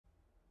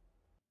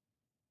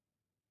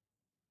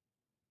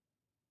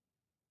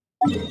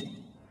Hey,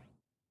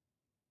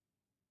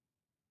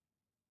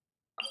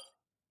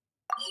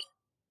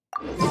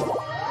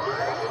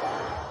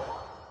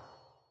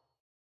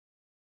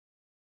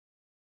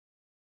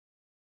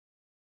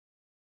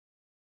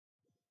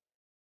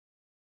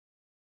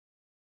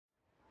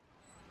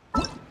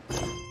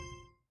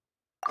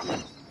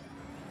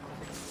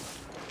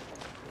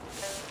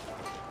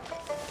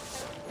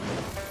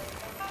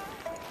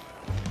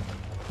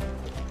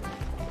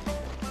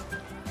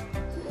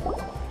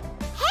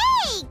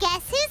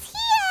 guess who's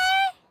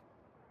here?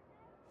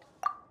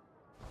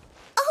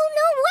 Oh,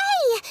 no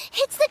way!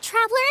 It's the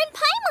Traveler and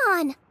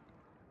Paimon!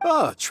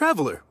 Ah,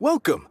 Traveler,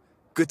 welcome.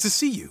 Good to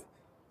see you.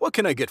 What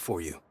can I get for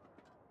you?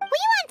 We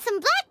want some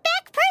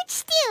blackback perch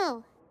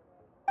stew!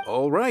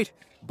 All right,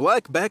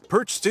 blackback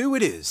perch stew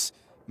it is.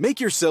 Make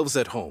yourselves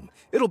at home.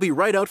 It'll be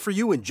right out for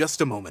you in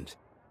just a moment.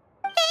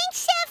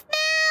 Thanks, Chef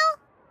Mal!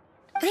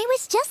 I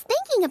was just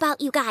thinking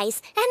about you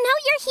guys, and now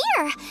you're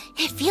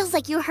here. It feels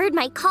like you heard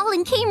my call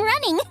and came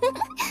running.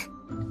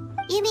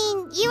 You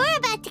mean you were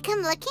about to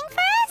come looking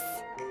for us?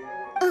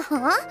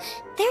 Uh-huh.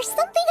 There's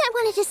something I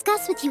want to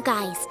discuss with you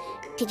guys.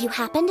 Did you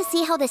happen to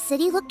see how the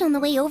city looked on the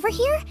way over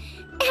here?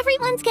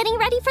 Everyone's getting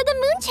ready for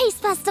the Moonchase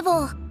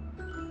Festival.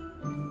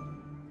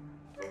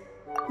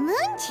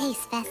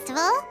 Moonchase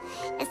Festival?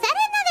 Is that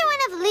another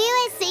one of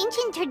Liyue's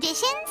ancient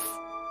traditions?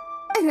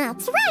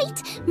 That's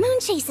right!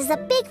 Moonchase is a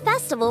big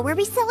festival where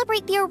we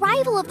celebrate the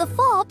arrival of the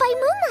fall by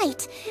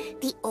moonlight.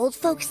 The old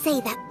folks say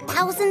that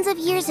thousands of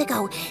years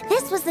ago,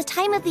 this was the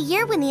time of the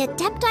year when the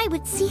Adepti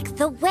would seek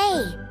the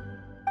way.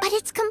 But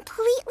it's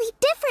completely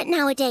different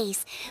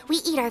nowadays. We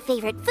eat our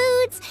favorite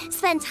foods,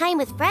 spend time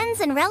with friends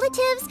and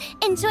relatives,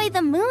 enjoy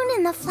the moon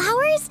and the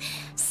flowers.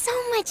 So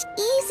much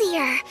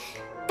easier.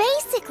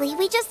 Basically,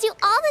 we just do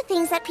all the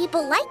things that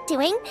people like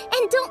doing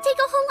and don't take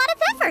a whole lot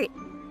of effort.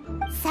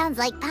 Sounds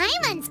like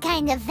Paimon's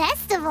kind of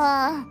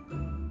festival.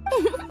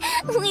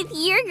 With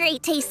your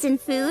great taste in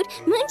food,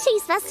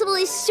 Moonchase Festival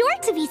is sure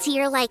to be to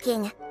your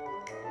liking.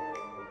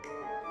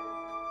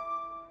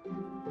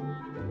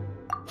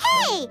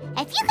 Hey,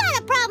 if you got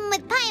a problem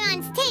with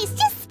Paimon's taste,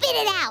 just spit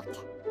it out.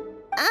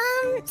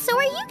 So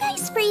are you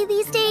guys free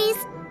these days?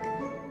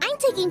 I'm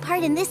taking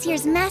part in this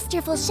year's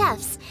Masterful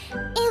Chefs.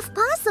 If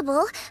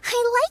possible,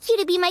 I'd like you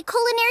to be my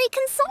culinary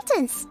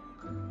consultants.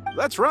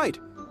 That's right.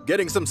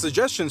 Getting some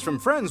suggestions from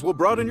friends will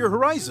broaden your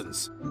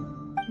horizons.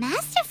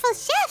 Masterful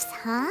Chefs,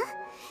 huh?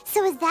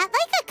 So is that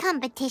like a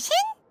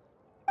competition?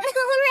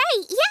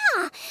 Right,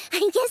 yeah!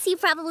 I guess you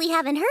probably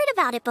haven't heard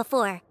about it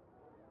before.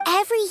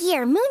 Every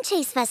year,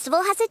 Moonchase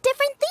Festival has a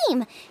different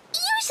theme,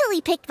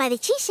 usually picked by the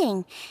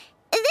Qixing.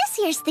 This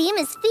year's theme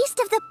is Feast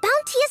of the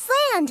Bounteous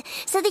Land,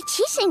 so the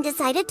Qixing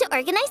decided to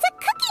organize a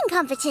cooking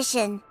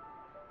competition.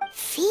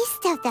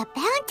 Feast of the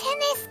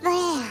Bounteous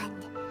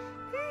Land.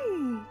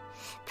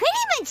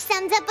 Pretty much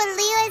sums up what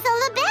Liyue is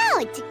all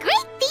about.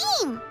 Great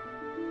theme!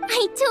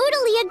 I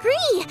totally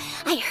agree.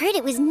 I heard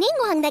it was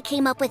Ningguang that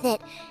came up with it.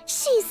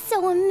 She's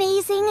so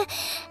amazing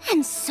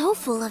and so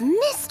full of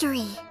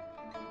mystery.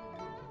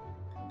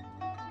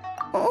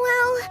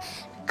 Well,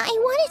 I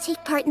want to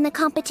take part in the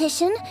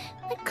competition,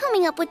 but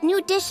coming up with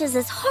new dishes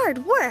is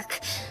hard work.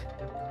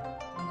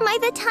 By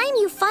the time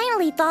you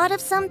finally thought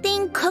of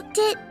something, cooked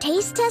it,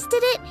 taste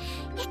tested it,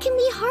 it can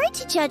be hard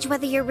to judge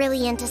whether you're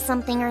really into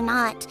something or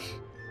not.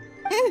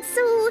 And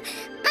so,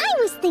 I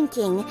was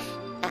thinking,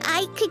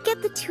 I could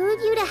get the two of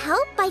you to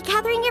help by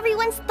gathering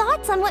everyone's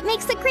thoughts on what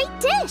makes a great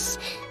dish.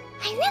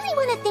 I really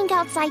want to think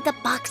outside the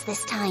box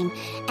this time.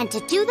 And to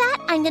do that,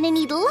 I'm going to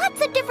need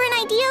lots of different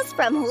ideas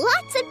from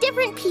lots of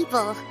different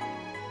people.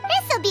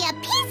 This'll be a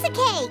piece of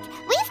cake!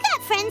 We've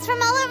got friends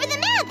from all over the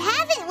map,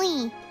 haven't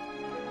we?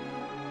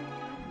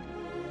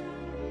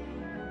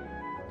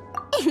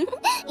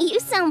 You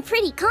sound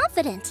pretty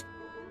confident.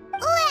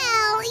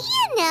 Well,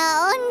 you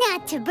know,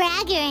 not to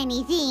brag or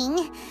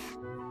anything.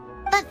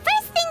 But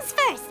first things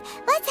first,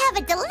 let's have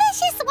a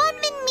delicious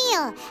one-min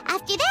meal.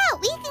 After that,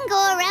 we can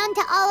go around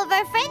to all of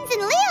our friends in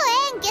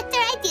Liyue and get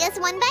their ideas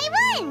one by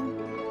one.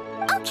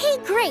 Okay,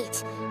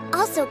 great.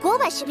 Also,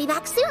 Guoba should be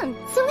back soon,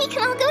 so we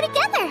can all go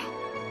together.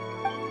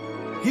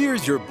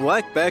 Here's your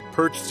blackback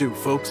perch stew,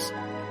 folks.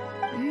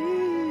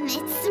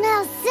 It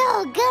smells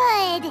so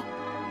good.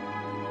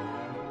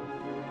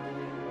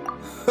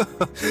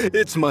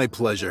 It's my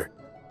pleasure.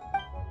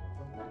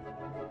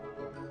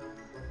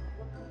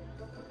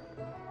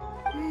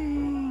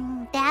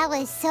 That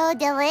was so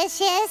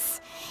delicious.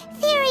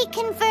 Theory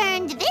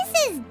confirmed. This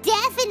is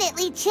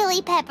definitely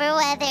chili pepper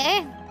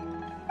weather.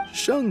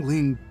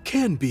 Xiangling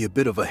can be a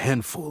bit of a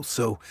handful,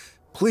 so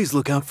please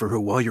look out for her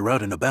while you're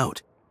out and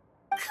about.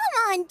 Come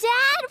on,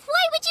 Dad.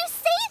 Why would you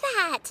say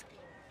that?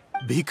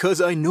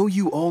 Because I know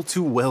you all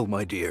too well,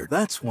 my dear.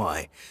 That's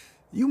why.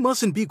 You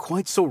mustn't be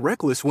quite so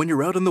reckless when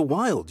you're out in the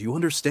wild, you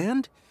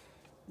understand?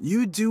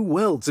 You do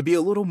well to be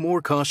a little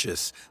more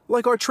cautious,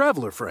 like our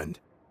traveler friend.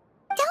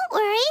 Don't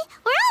worry,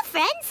 we're all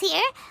friends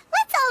here.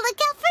 Let's all look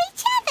out for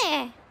each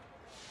other.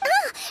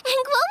 Ah,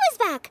 and Guoma's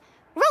back,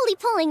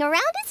 roly-poling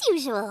around as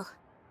usual.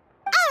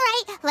 All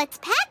right, let's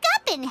pack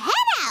up and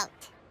head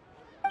out.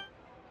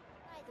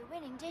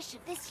 winning dish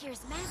of this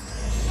year's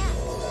Master Chef.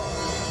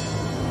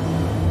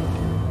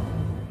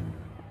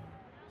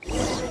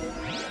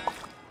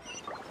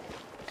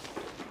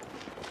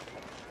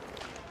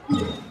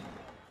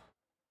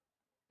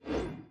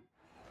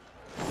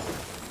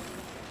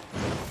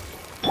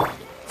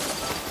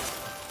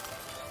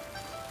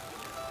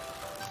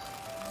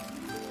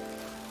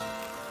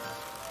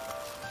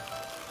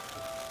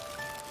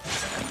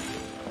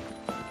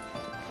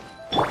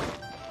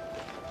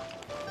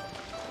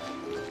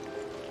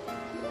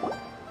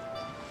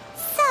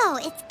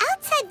 It's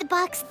outside the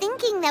box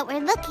thinking that we're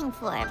looking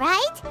for,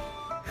 right?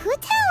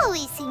 Hu-Tao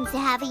always seems to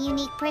have a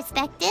unique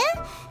perspective,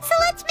 so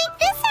let's make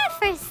this our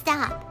first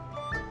stop.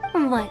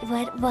 What?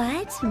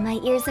 My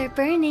ears are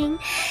burning.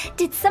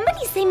 Did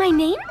somebody say my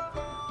name?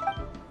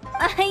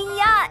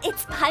 Yeah,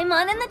 it's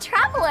Paimon and the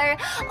Traveler.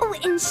 Oh,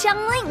 and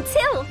Xiangling,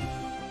 too.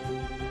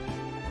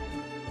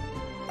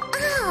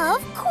 Oh,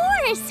 of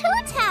course,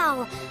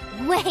 Hu-Tao!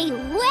 Way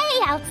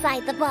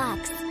outside the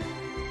box.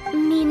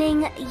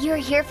 Meaning, you're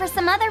here for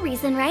some other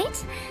reason,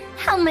 right?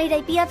 How might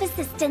I be of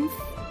assistance?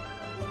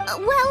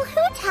 Well,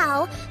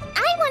 Hu-Tao,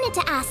 I wanted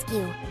to ask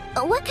you,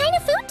 what kind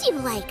of food do you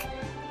like?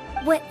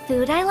 What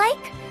food I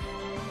like?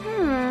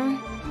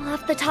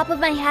 Off the top of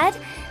my head,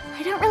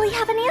 I don't really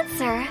have an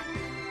answer.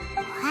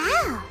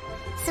 Wow,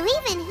 so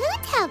even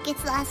Hu-Tao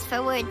gets lost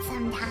for words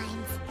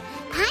sometimes.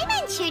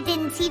 Paimon sure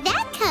didn't see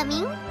that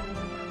coming.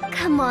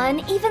 Come on,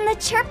 even the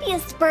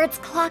chirpiest birds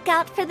clock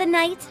out for the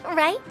night,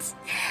 right?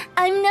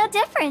 I'm no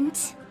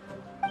different.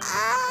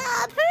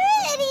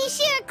 Pretty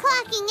sure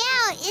clocking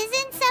out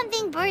isn't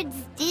something birds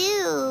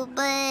do,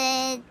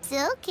 but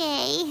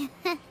okay.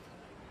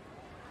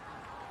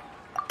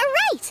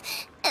 Right!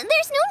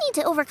 There's no need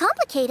to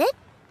overcomplicate it.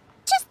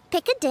 Just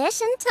pick a dish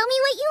and tell me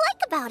what you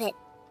like about it.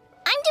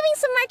 I'm doing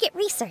some market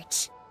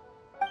research.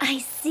 I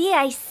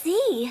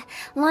see.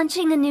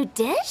 Launching a new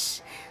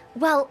dish?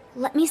 Well,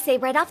 let me say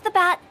right off the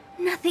bat,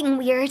 nothing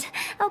weird,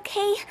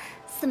 okay?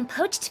 Some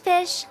poached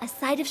fish, a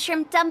side of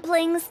shrimp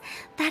dumplings.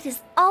 That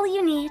is all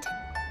you need.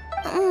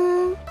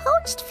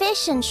 Poached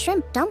fish and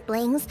shrimp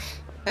dumplings?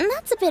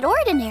 That's a bit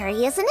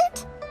ordinary, isn't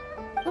it?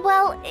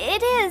 Well,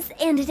 it is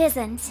and it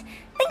isn't.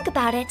 Think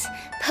about it.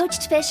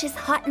 Poached fish is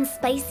hot and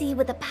spicy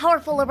with a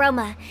powerful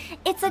aroma.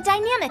 It's a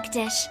dynamic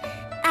dish.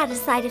 Add a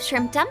side of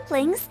shrimp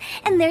dumplings,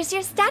 and there's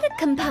your static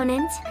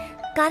component.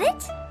 Got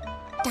it?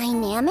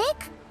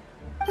 Dynamic?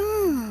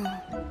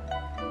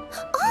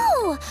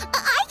 Oh,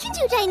 I can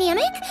do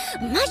dynamic.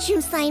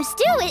 Mushroom slime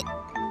stew it.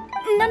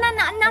 No,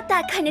 not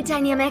that kind of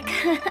dynamic.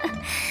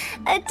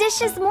 A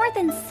dish is more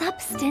than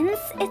substance,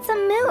 it's a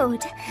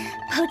mood.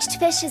 Poached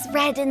fish is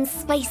red and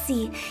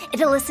spicy.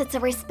 It elicits a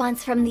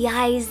response from the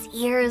eyes,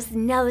 ears,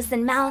 nose,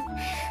 and mouth.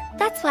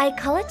 That's why I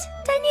call it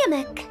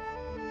dynamic.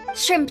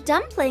 Shrimp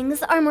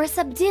dumplings are more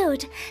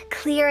subdued,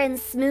 clear and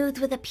smooth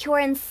with a pure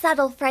and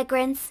subtle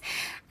fragrance.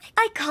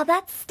 I call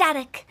that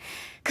static.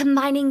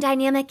 Combining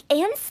dynamic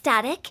and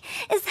static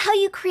is how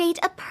you create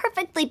a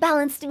perfectly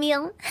balanced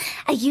meal.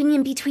 A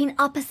union between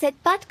opposite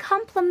but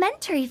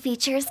complementary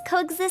features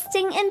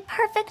coexisting in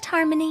perfect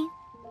harmony.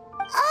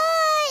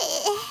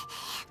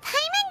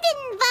 Paimon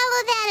didn't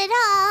follow that at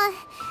all.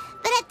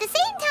 But at the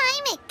same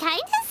time, it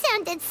kinda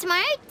sounded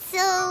smart,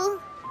 so...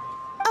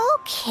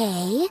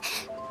 Okay,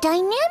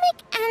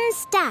 dynamic and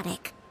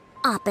static.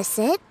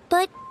 Opposite,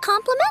 but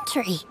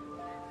complementary.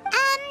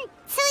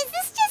 So is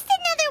this just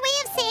another way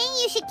of saying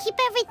you should keep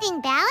everything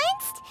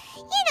balanced?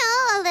 You know,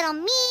 a little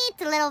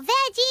meat, a little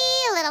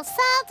veggie, a little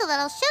salt, a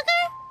little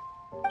sugar?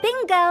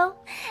 Bingo!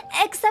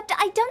 Except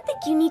I don't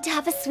think you need to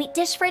have a sweet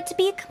dish for it to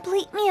be a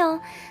complete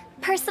meal.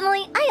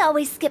 Personally, I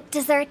always skip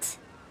dessert.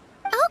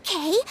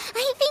 Okay,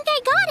 I think I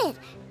got it.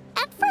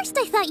 At first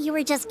I thought you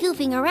were just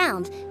goofing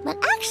around, but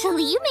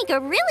actually you make a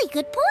really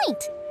good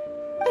point.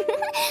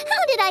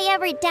 How did I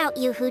ever doubt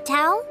you,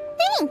 Hu-Tao?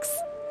 Thanks.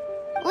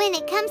 When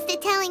it comes to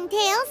telling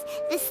tales,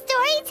 the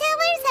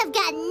storytellers have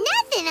got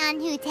nothing on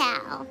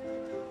Hu-Tao.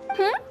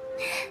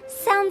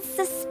 Sounds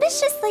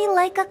suspiciously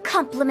like a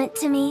compliment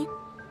to me.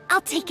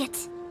 I'll take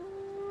it.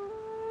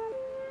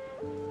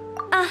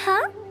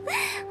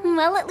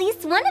 Well, at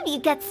least one of you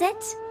gets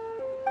it.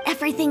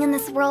 Everything in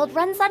this world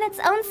runs on its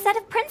own set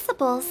of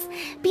principles,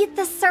 be it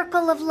the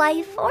circle of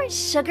life or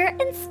sugar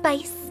and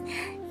spice.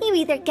 You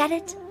either get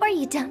it or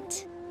you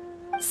don't.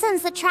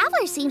 Since the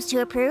Traveler seems to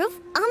approve,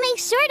 I'll make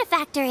sure to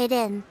factor it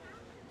in.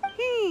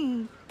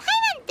 Paimon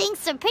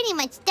thinks we're pretty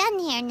much done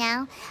here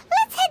now.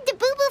 Let's head to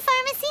Boo Boo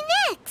Pharmacy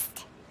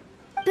next.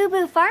 Boo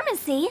Boo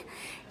Pharmacy?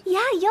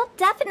 Yeah, you'll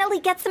definitely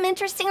get some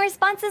interesting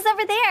responses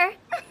over there.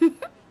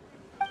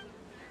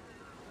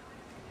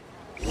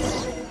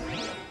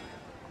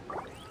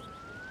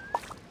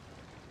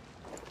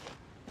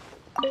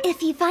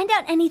 If you find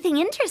out anything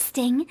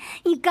interesting,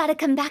 you've got to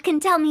come back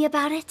and tell me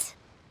about it.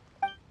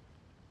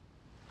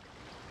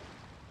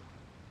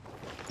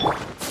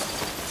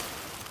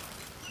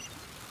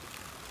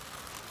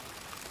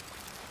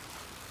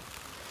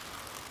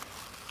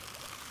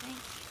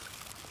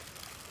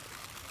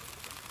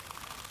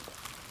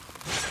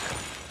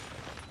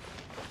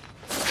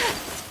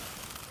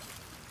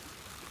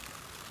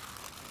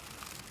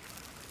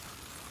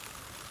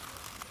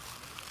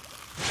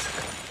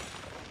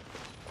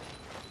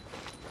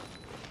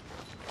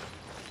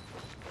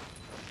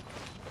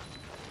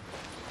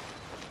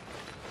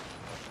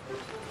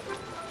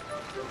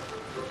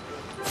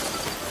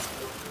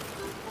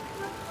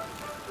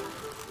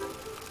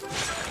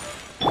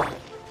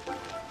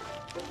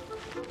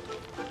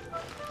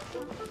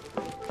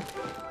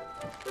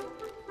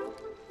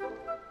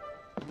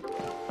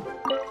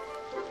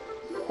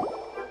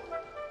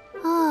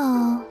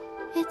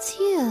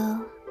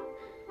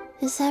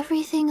 Is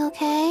everything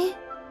okay?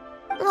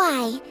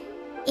 Why,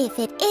 if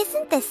it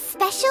isn't the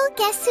special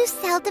guests who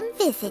seldom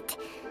visit.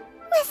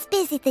 Less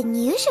busy than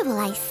usual,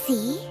 I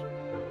see.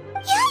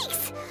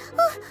 Yikes!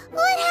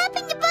 What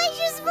happened to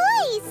Baiju's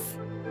voice?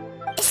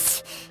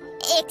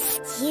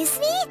 Excuse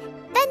me?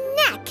 The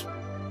neck.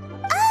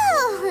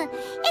 Oh,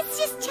 it's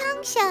just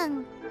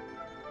Changsheng.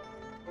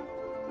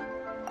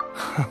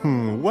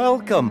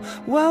 Welcome,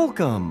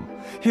 welcome.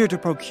 Here to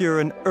procure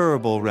an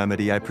herbal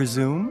remedy, I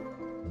presume?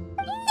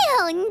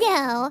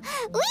 No.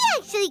 We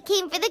actually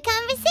came for the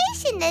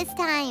conversation this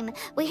time.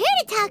 We're here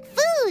to talk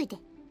food.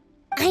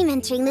 I'm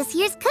entering this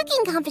year's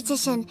cooking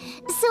competition,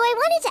 so I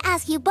wanted to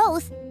ask you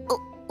both...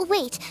 Oh,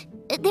 wait,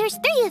 there's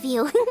 3 of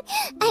you.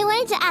 I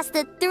wanted to ask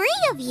the 3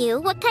 of you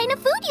what kind of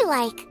food you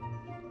like.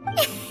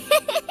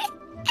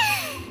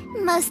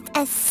 Most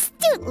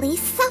astutely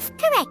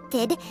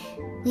self-corrected.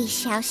 We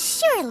shall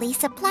surely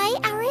supply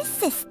our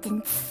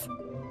assistance.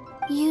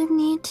 You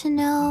need to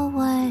know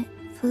what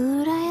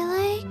food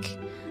I like?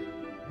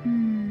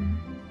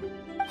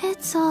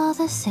 It's all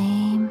the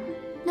same.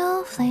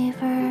 No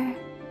flavor.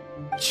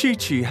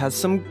 Chi-Chi has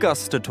some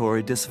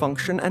gustatory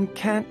dysfunction and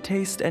can't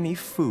taste any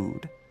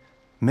food.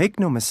 Make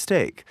no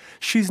mistake,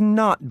 she's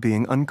not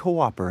being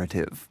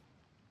uncooperative.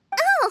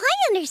 Oh, I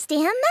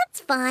understand.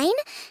 That's fine.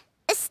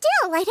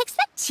 Still, I'd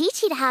expect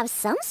Chi-Chi to have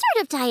some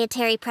sort of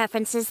dietary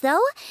preferences,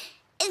 though.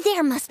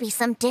 There must be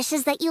some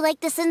dishes that you like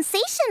the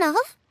sensation of.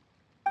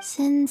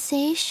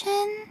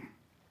 Sensation?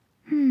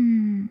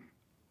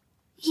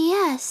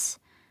 Yes,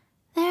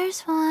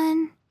 there's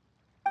one.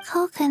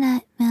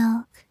 Coconut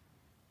milk.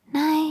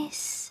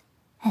 Nice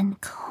and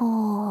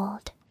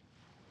cold.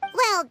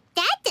 Well,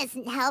 that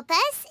doesn't help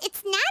us.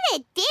 It's not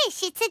a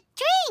dish, it's a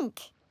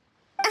drink.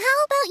 How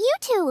about you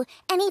two?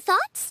 Any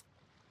thoughts?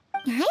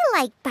 I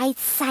like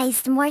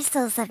bite-sized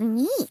morsels of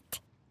meat.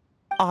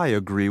 I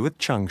agree with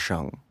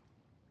Changsheng.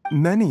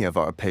 Many of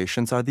our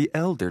patients are the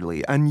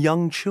elderly and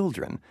young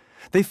children.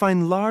 They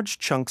find large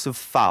chunks of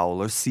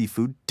fowl or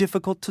seafood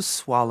difficult to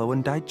swallow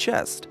and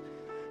digest.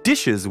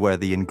 Dishes where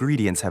the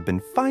ingredients have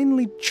been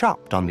finely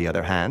chopped, on the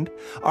other hand,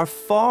 are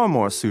far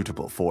more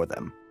suitable for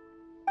them.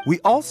 We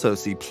also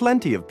see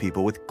plenty of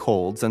people with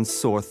colds and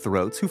sore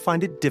throats who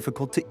find it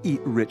difficult to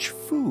eat rich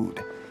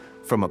food.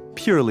 From a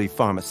purely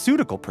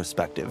pharmaceutical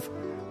perspective,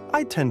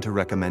 I tend to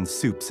recommend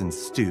soups and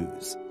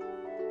stews.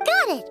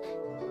 Got it!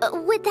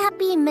 Would that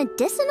be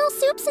medicinal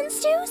soups and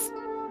stews?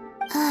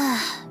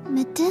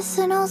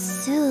 Medicinal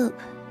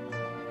soup.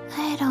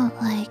 I don't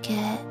like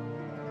it.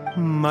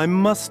 I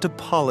must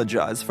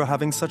apologize for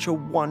having such a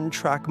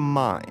one-track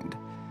mind.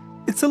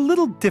 It's a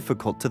little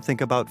difficult to think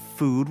about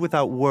food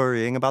without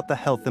worrying about the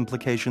health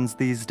implications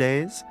these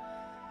days.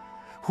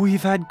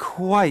 We've had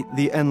quite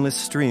the endless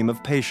stream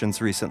of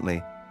patients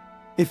recently.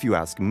 If you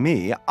ask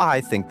me, I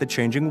think the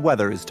changing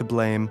weather is to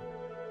blame.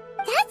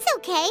 That's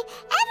okay.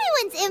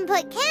 Everyone's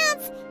input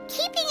counts.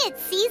 Keeping it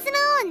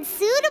seasonal and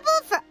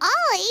suitable for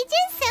all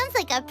ages sounds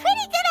like a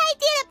pretty good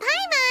idea to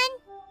Paimon.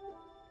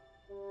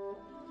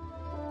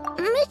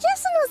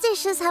 Medicinal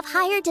dishes have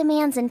higher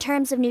demands in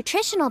terms of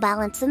nutritional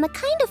balance than the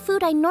kind of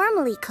food I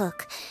normally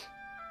cook.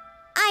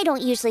 I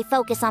don't usually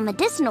focus on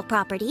medicinal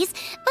properties,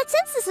 but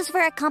since this is for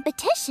a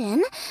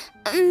competition,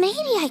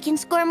 maybe I can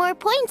score more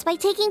points by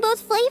taking both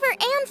flavor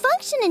and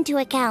function into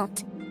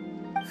account.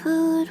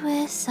 Food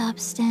with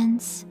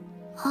substance.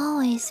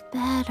 Always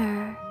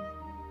better.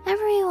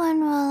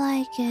 Everyone will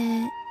like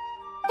it.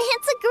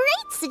 It's a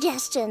great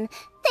suggestion.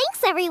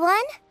 Thanks,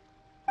 everyone.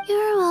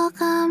 You're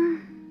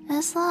welcome.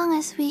 As long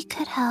as we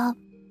could help.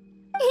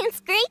 It's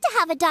great to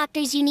have a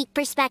doctor's unique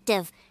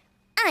perspective.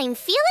 I'm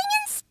feeling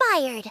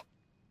inspired.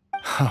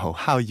 Oh,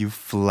 how you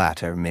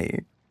flatter me.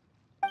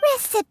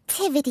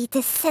 Receptivity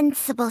to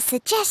sensible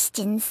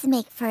suggestions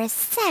make for a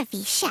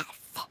savvy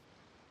chef.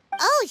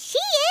 Oh, she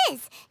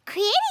is!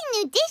 Creating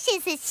new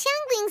dishes is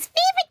Xiangling's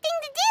favorite thing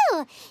to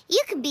do.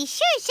 You can be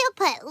sure she'll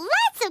put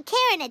lots of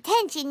care and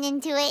attention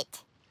into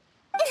it.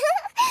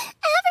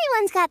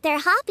 Everyone's got their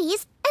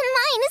hobbies, and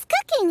mine is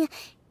cooking.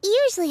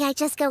 Usually I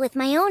just go with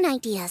my own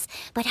ideas,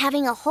 but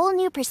having a whole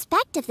new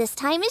perspective this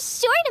time is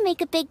sure to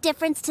make a big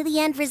difference to the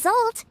end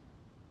result.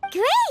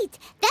 Great!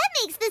 That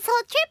makes this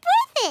whole trip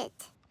worth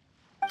it!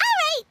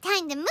 Alright,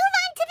 time to move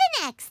on to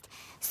the next.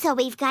 So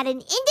we've got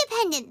an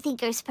independent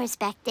thinker's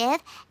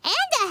perspective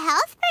and a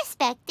health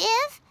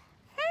perspective.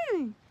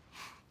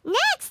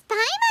 Next,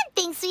 Paimon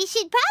thinks we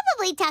should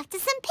probably talk to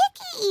some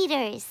picky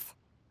eaters.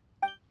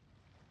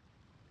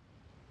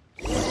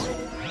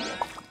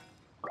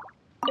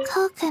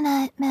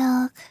 Coconut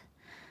milk.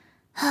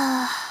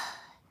 Now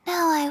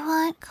I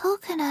want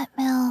coconut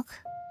milk.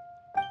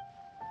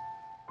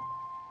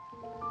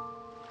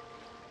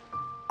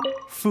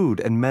 Food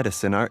and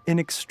medicine are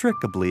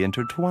inextricably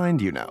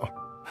intertwined, you know.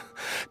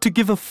 To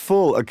give a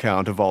full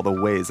account of all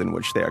the ways in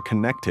which they are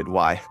connected,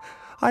 why,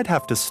 I'd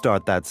have to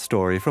start that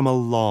story from a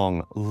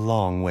long,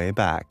 long way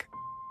back.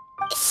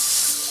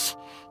 Shh!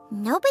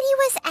 Nobody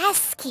was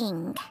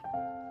asking.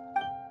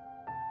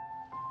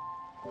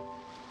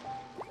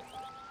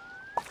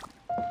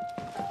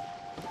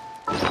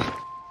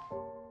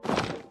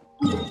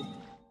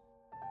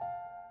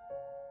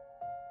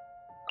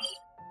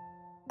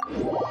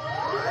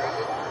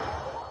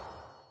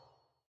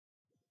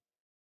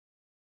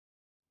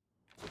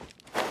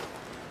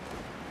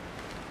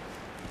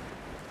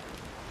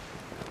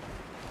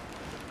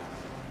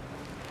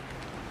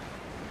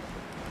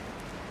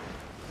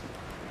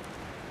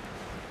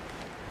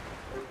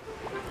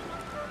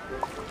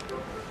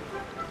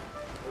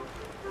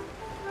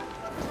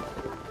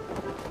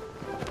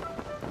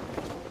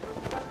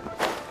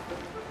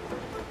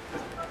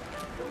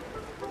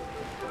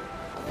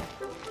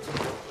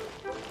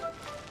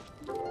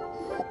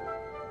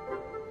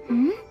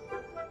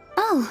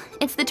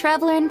 the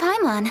Traveler and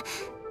Paimon.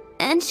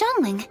 And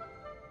Xiangling.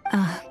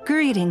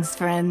 Greetings,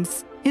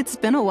 friends. It's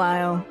been a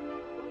while.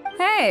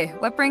 Hey,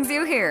 what brings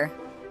you here?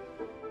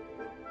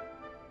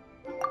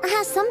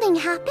 Has something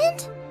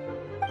happened?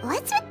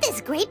 What's with this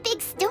great big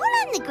stone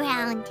on the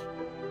ground?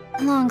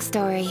 Long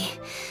story.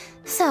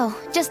 So,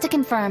 just to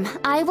confirm,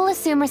 I will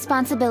assume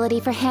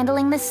responsibility for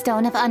handling this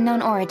stone of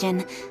unknown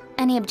origin.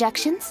 Any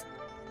objections?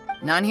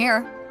 None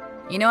here.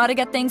 You know how to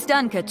get things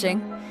done,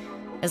 Keqing.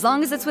 As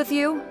long as it's with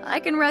you, I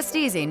can rest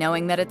easy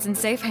knowing that it's in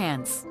safe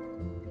hands.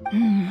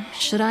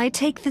 Should I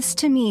take this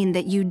to mean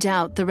that you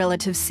doubt the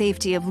relative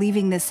safety of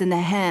leaving this in the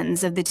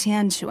hands of the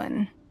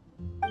Tianquan?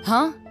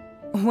 Huh?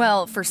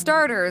 Well, for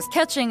starters,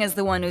 Keqing is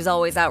the one who's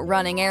always out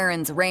running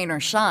errands, rain or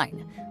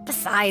shine.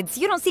 Besides,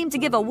 you don't seem to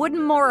give a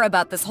wooden more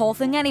about this whole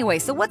thing anyway,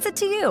 so what's it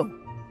to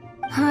you?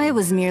 I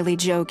was merely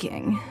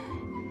joking.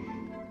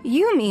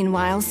 You,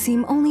 meanwhile,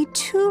 seem only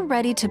too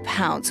ready to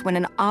pounce when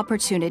an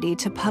opportunity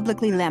to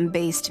publicly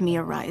lambaste me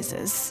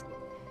arises.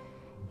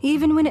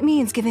 Even when it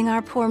means giving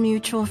our poor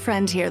mutual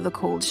friend here the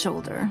cold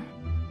shoulder.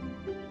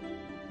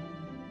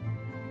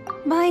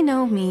 By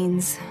no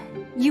means.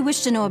 You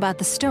wish to know about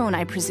the stone,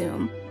 I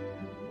presume.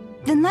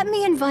 Then let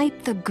me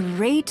invite the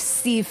great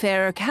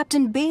seafarer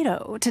Captain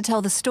Beto to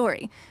tell the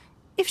story,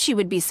 if she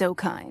would be so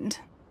kind.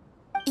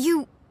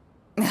 You...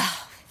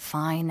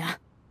 Fine.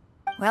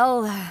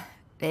 Well,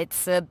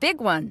 it's a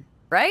big one,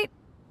 right?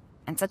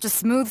 And such a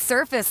smooth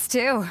surface,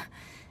 too.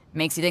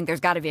 Makes you think there's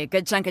gotta be a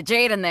good chunk of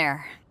jade in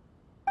there.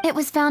 It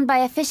was found by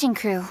a fishing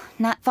crew,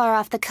 not far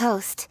off the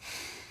coast.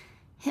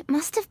 It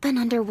must have been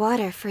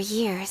underwater for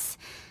years,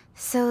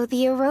 so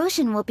the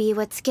erosion will be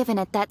what's given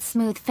it that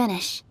smooth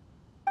finish.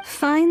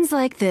 Finds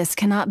like this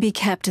cannot be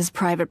kept as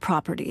private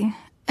property,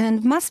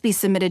 and must be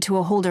submitted to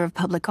a holder of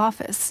public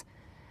office.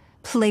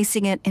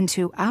 Placing it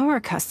into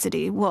our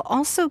custody will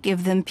also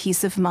give them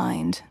peace of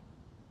mind.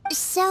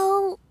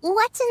 So,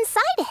 what's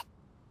inside it?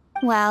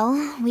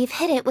 Well, we've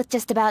hit it with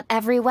just about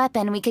every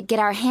weapon we could get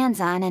our hands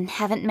on and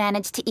haven't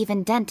managed to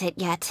even dent it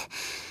yet.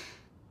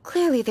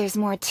 Clearly there's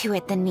more to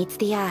it than meets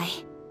the eye.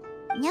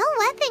 No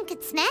weapon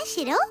could smash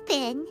it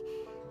open.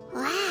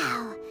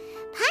 Wow.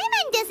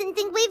 Paimon doesn't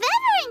think we've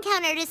ever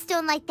encountered a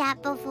stone like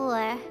that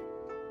before.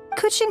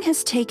 Keqing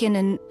has taken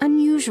an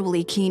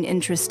unusually keen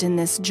interest in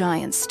this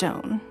giant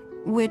stone,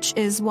 which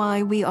is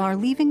why we are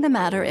leaving the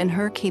matter in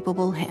her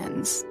capable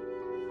hands.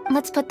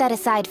 Let's put that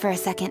aside for a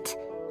second.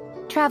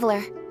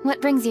 Traveler,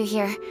 what brings you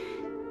here?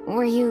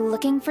 Were you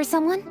looking for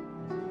someone?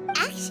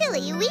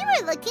 Actually, we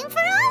were looking for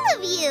all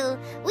of you.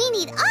 We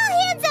need all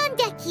hands on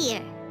deck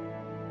here.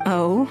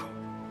 Oh?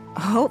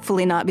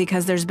 Hopefully not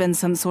because there's been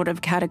some sort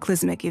of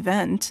cataclysmic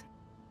event.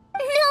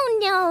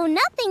 No,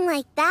 nothing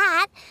like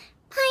that.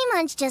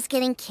 Paimon's just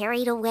getting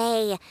carried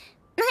away.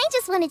 I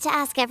just wanted to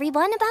ask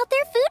everyone about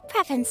their food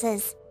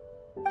preferences.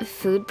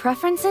 Food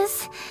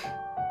preferences?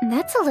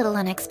 That's a little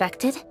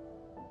unexpected.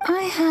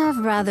 I have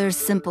rather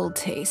simple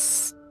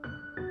tastes.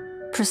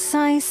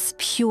 Precise,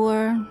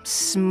 pure,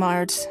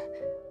 smart,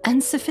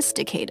 and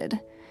sophisticated.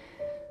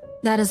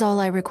 That is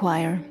all I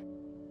require.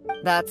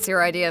 That's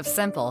your idea of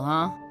simple,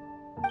 huh?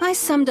 I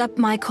summed up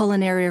my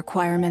culinary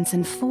requirements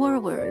in 4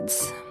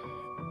 words.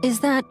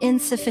 Is that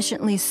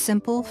insufficiently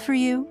simple for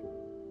you?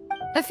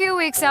 A few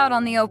weeks out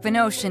on the open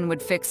ocean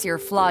would fix your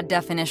flawed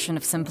definition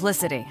of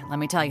simplicity, let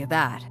me tell you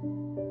that.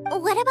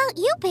 What about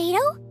you,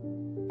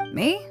 Beto?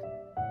 Me?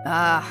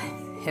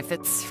 If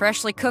it's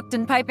freshly cooked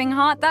and piping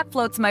hot, that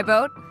floats my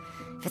boat.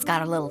 If it's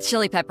got a little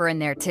chili pepper in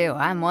there too,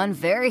 I'm one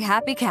very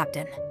happy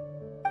captain.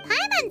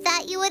 Paimon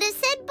thought you would have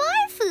said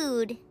bar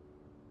food.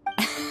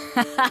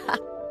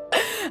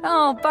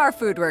 Oh, bar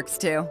food works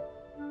too.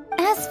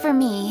 As for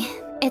me,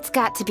 it's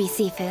got to be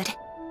seafood.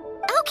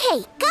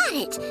 Okay, got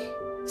it.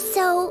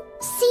 So,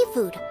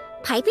 seafood,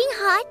 piping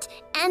hot,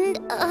 and,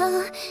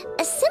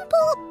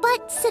 simple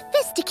but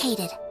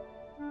sophisticated.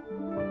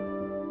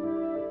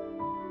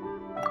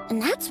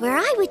 And that's where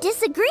I would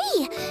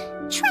disagree.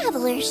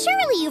 Traveler,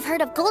 surely you've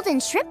heard of golden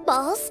shrimp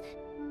balls.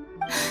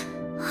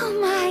 Oh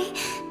my,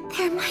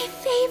 they're my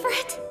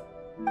favorite.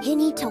 You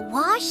need to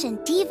wash and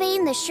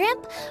devein the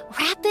shrimp,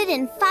 wrap it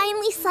in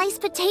finely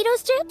sliced potato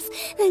strips,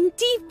 then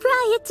deep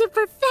fry it to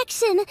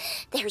perfection.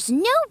 There's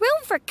no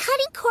room for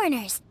cutting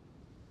corners.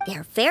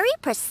 They're very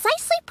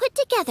precisely put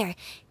together.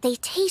 They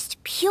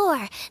taste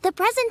pure, the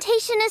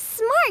presentation is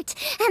smart,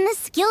 and the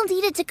skill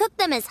needed to cook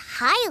them is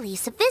highly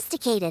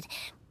sophisticated.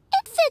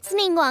 It fits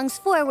Ningguang's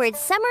forward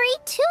summary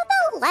to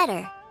the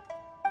letter.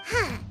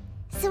 Huh.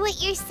 So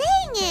what you're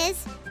saying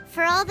is,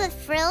 for all the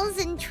frills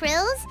and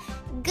trills,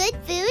 good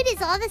food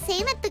is all the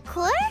same at the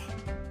core?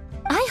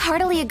 I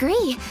heartily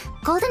agree.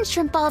 Golden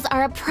shrimp balls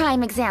are a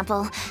prime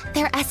example.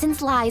 Their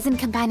essence lies in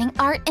combining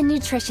art and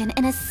nutrition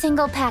in a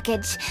single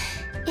package.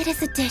 It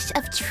is a dish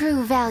of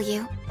true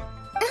value.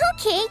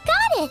 Okay,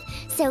 got it.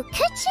 So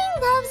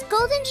Keqing loves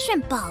golden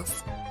shrimp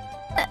balls.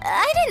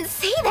 I didn't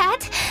say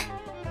that.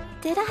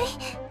 Did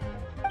I?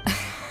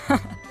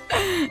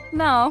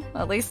 No,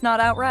 at least not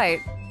outright.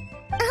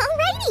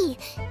 Alrighty.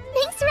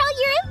 Thanks for all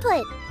your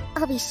input.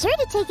 I'll be sure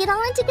to take it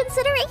all into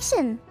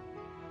consideration.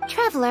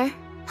 Traveler,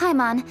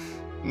 Paimon,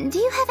 do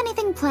you have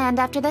anything planned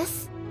after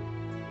this?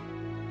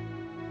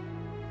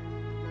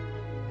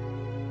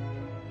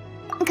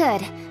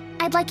 Good.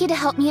 I'd like you to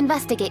help me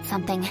investigate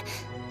something.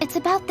 It's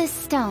about this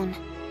stone.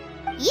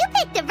 You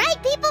picked the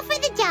right people for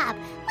the job.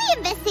 We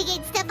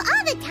investigate stuff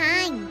all the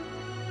time.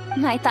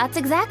 My thoughts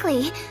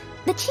exactly.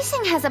 The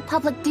Qixing has a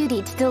public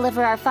duty to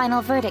deliver our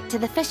final verdict to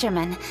the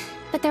fishermen,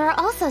 but there are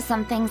also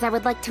some things I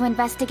would like to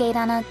investigate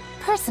on a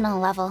personal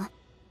level.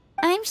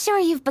 I'm sure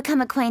you've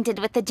become acquainted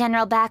with the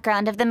general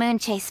background of the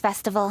Moonchase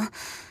Festival.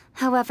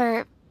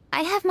 However,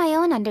 I have my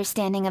own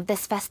understanding of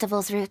this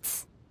festival's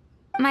roots.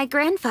 My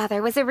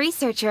grandfather was a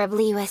researcher of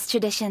Liyue's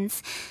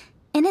traditions.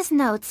 In his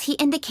notes, he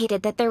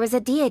indicated that there was a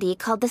deity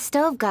called the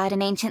Stove God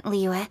in ancient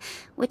Liyue,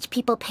 which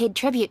people paid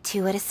tribute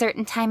to at a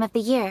certain time of the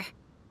year.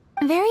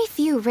 Very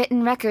few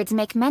written records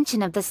make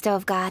mention of the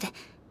Stove God,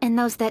 and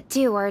those that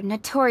do are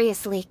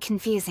notoriously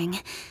confusing.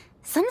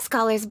 Some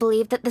scholars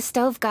believe that the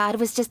Stove God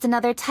was just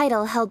another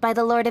title held by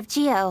the Lord of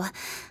Geo,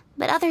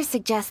 but others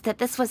suggest that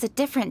this was a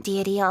different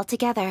deity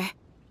altogether.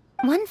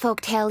 One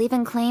folktale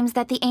even claims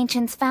that the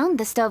ancients found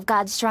the Stove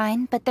God's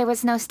shrine, but there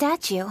was no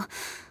statue,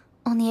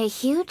 only a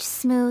huge,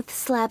 smooth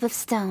slab of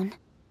stone.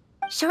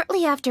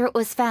 Shortly after it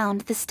was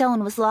found, the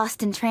stone was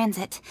lost in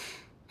transit,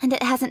 and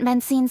it hasn't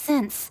been seen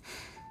since.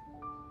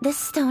 This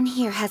stone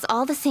here has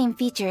all the same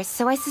features,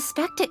 so I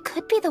suspect it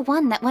could be the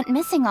one that went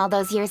missing all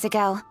those years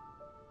ago.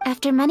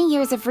 After many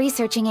years of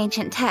researching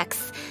ancient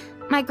texts,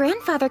 my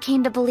grandfather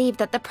came to believe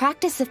that the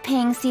practice of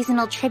paying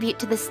seasonal tribute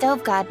to the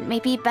Stove God may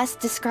be best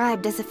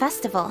described as a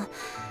festival.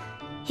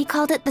 He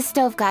called it the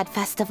Stove God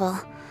Festival.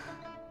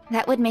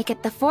 That would make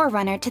it the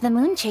forerunner to the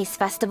Moonchase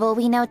Festival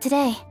we know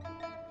today.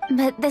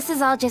 But this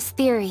is all just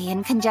theory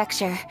and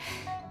conjecture.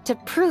 To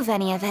prove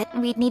any of it,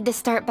 we'd need to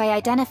start by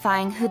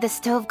identifying who the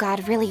Stove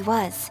God really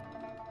was.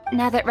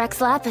 Now that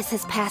Rex Lapis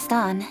has passed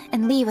on,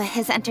 and Liyue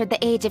has entered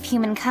the age of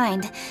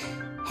humankind,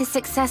 his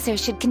successor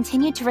should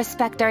continue to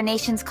respect our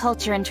nation's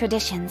culture and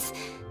traditions,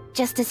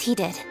 just as he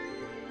did.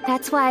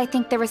 That's why I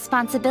think the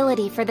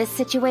responsibility for this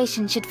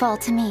situation should fall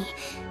to me.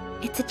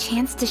 It's a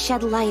chance to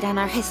shed light on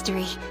our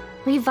history,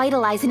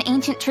 revitalize an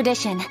ancient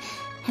tradition,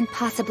 and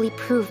possibly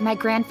prove my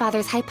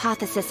grandfather's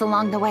hypothesis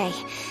along the way.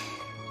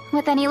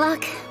 With any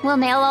luck, we'll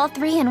nail all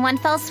three in one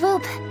fell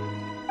swoop.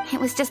 It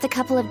was just a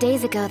couple of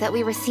days ago that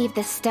we received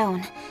this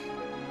stone.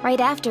 Right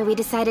after we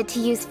decided to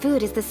use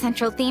food as the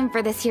central theme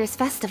for this year's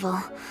festival.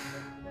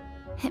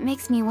 It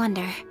makes me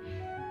wonder.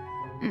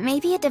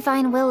 Maybe a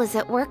divine will is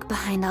at work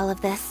behind all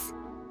of this.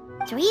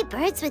 3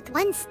 birds with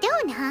 1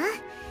 stone, huh?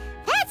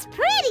 That's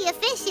pretty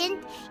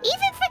efficient,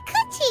 even for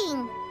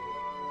cooking.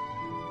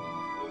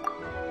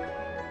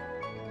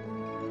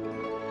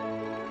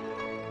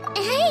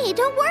 Hey,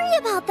 don't worry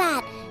about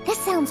that. This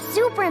sounds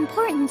super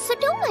important, so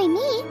don't mind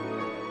me.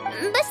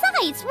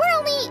 Besides, we're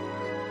only...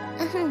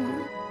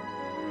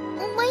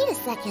 Wait a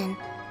second.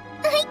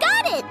 I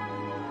got it!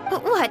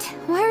 What?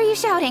 Why are you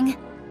shouting?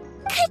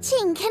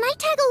 Kaching, can I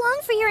tag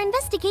along for your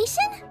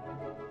investigation?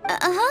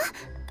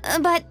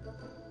 But...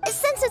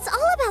 Since it's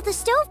all about the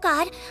Stove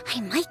God,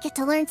 I might get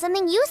to learn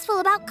something useful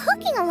about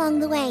cooking along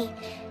the way.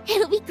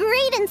 It'll be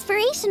great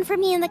inspiration for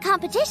me in the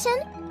competition.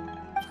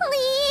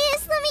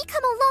 Please, let me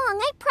come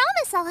along. I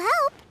promise I'll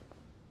help.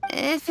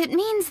 If it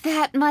means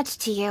that much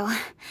to you.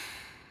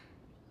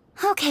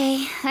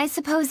 Okay, I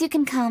suppose you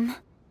can come.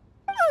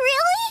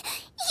 Really?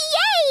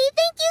 Yay!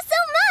 Thank you so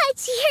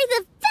much! You're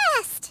the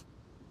best!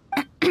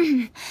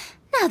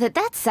 Now that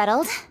that's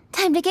settled,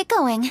 time to get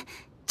going.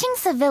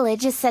 Jingsa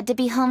Village is said to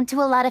be home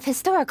to a lot of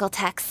historical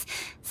texts,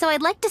 so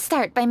I'd like to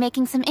start by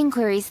making some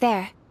inquiries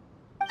there.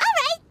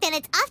 Alright, then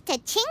it's off to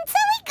Jingsa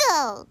we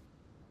go!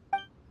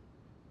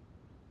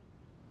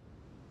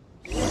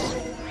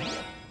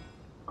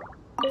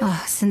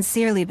 Oh,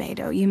 sincerely,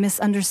 Beidou, you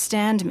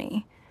misunderstand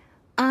me.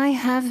 I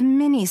have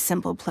many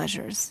simple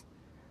pleasures.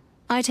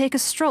 I take a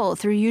stroll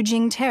through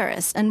Yujing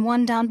Terrace and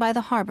one down by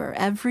the harbor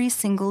every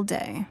single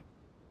day.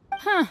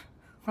 Huh.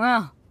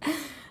 Well,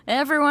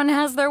 everyone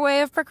has their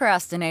way of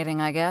procrastinating,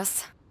 I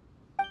guess.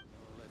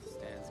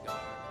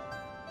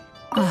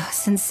 Oh,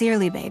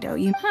 sincerely,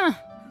 Beidou, you... Huh.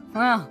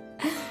 Well...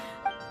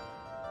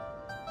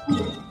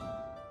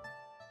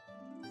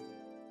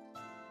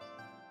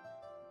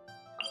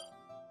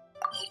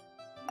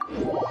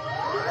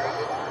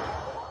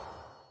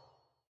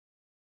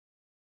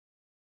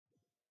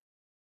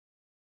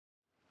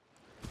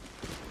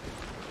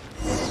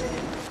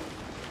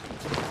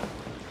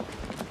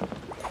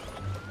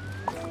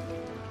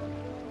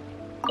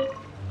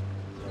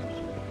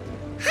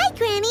 Hi,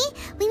 Granny.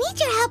 We need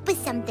your help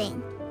with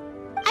something.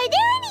 Are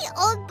there any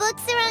old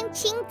books around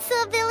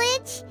Jingsa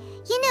Village?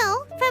 You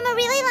know, from a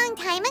really long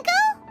time ago?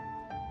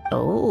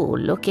 Oh,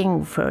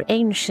 looking for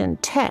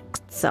ancient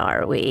texts,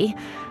 are we?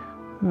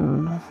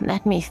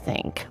 Let me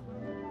think.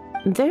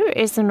 There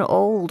is an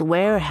old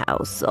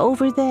warehouse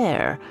over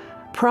there,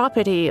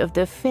 property of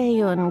the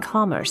Feiyun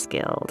Commerce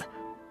Guild.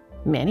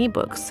 Many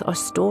books are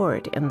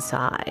stored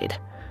inside,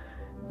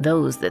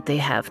 those that they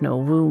have no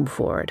room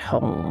for at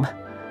home.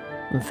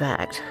 In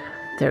fact,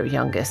 Their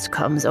youngest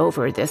comes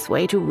over this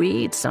way to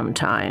read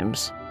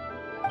sometimes.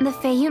 The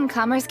Feiyun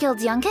Commerce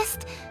Guild's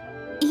youngest?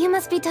 You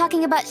must be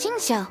talking about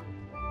Xingqiu.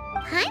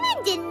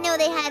 Paimon didn't know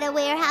they had a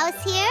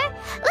warehouse here.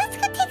 Let's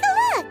go take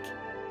a look.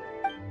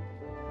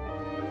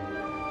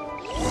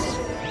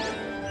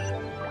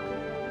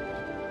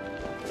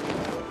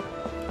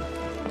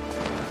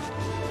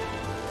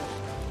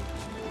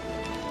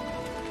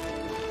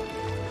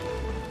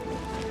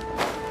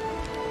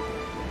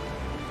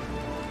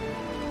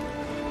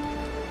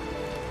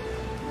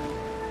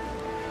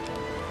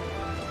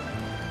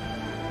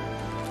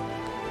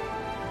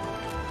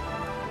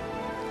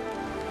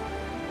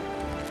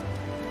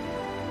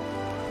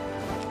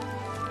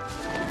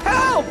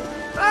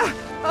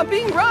 I'm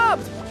being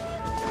robbed!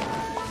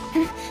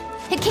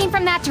 It came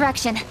from that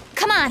direction.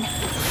 Come on.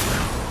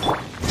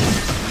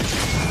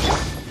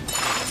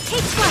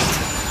 Take flight.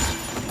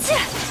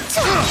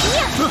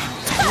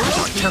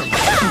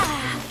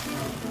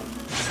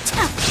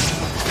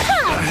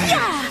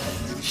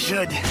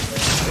 Should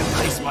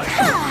replace my...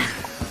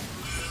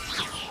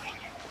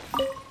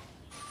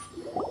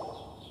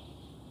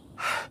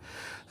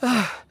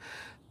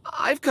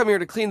 I've come here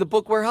to clean the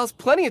book warehouse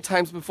plenty of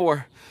times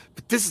before,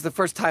 but this is the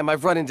first time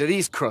I've run into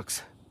these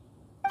crooks.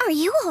 Are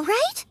you all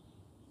right?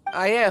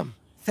 I am,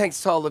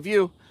 thanks to all of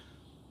you.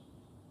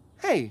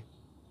 Hey,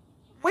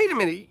 wait a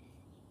minute.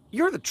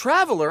 You're the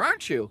Traveler,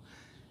 aren't you?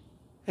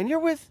 And you're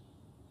with...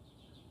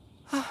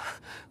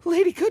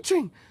 Lady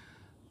Kuching.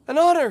 An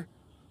honor.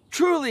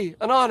 Truly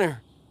an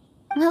honor.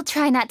 We'll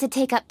try not to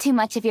take up too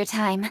much of your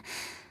time.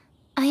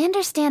 I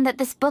understand that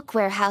this book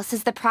warehouse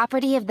is the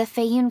property of the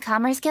Feiyun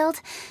Commerce Guild.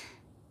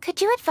 Could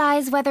you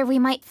advise whether we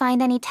might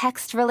find any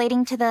text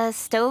relating to the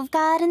Stove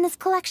God in this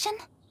collection?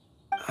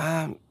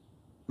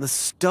 The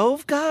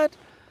Stove God?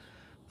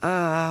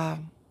 I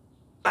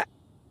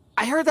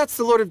heard that's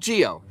the Lord of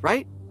Geo,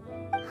 right?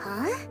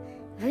 Huh?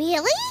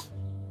 Really?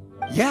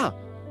 Yeah.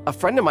 A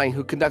friend of mine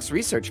who conducts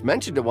research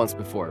mentioned it once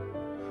before.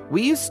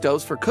 We use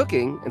stoves for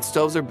cooking, and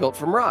stoves are built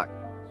from rock.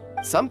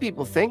 Some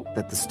people think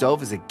that the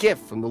stove is a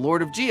gift from the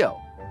Lord of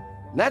Geo.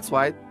 And that's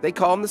why they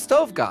call him the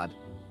Stove God.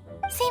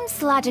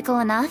 Seems logical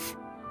enough.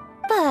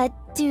 But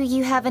do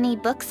you have any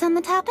books on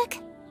the topic?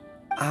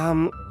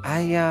 I'm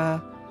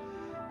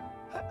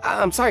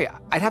sorry,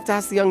 I'd have to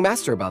ask the young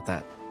master about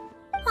that.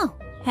 Oh,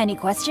 any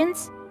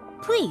questions?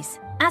 Please,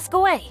 ask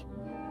away.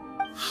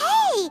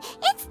 Hey,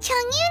 it's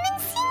Chongyun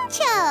and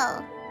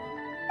Xingqiu.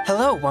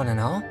 Hello, one and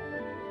all.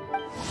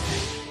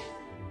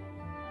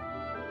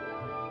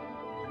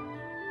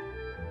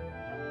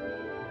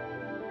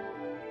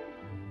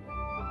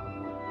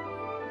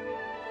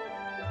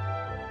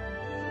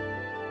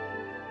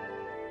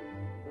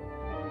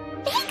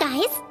 Hey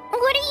guys,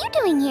 what are you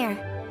doing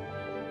here?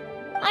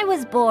 I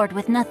was bored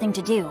with nothing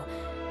to do,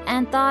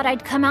 and thought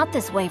I'd come out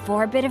this way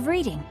for a bit of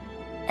reading.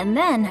 And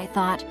then I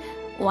thought,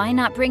 why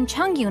not bring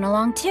Chongyun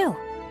along too?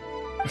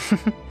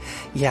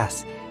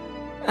 Yes.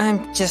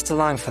 I'm just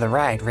along for the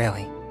ride,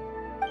 really.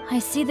 I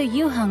see the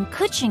Yuheng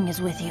Kuching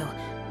is with you.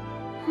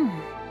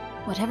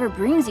 Whatever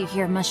brings you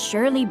here must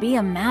surely be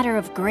a matter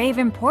of grave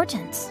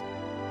importance.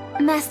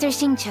 Master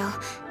Xingqiu,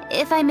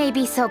 if I may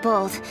be so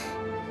bold,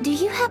 do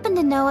you happen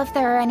to know if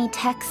there are any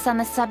texts on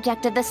the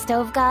subject of the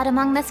Stove God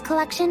among this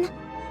collection?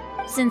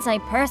 Since I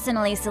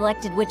personally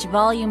selected which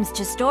volumes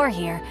to store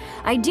here,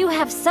 I do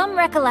have some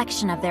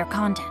recollection of their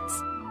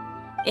contents.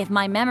 If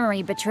my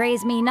memory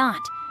betrays me not,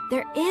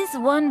 there is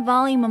one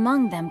volume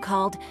among them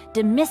called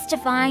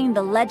Demystifying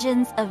the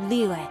Legends of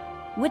Liyue,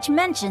 which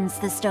mentions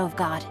the Stove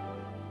God.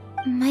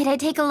 Might I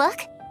take a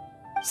look?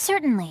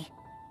 Certainly.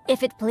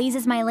 If it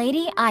pleases my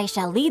lady, I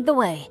shall lead the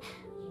way.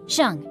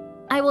 Sheng,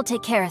 I will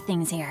take care of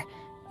things here.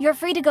 You're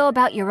free to go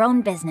about your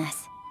own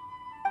business.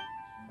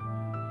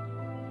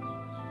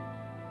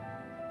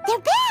 They're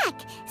back!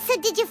 So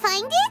did you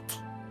find it?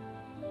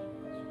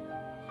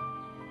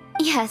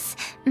 Yes,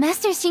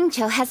 Master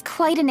Xingqiu has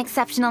quite an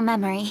exceptional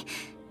memory.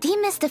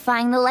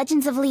 Demystifying the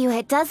Legends of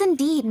Liyue does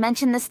indeed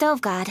mention the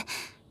Stove God.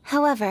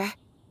 However,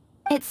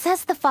 it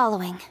says the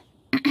following.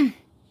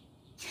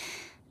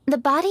 The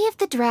body of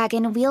the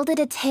dragon wielded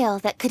a tail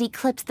that could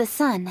eclipse the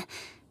sun,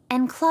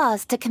 and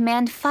claws to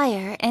command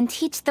fire and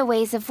teach the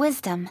ways of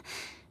wisdom.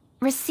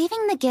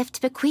 Receiving the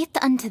gift bequeathed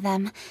unto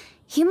them,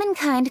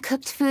 humankind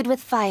cooked food with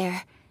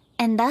fire,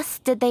 and thus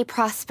did they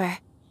prosper.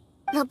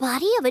 The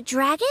body of a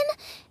dragon?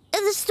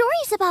 The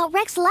stories about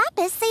Rex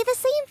Lapis say the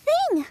same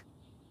thing.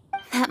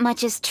 That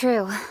much is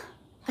true,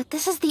 but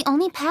this is the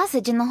only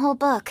passage in the whole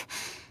book.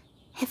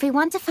 If we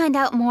want to find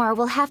out more,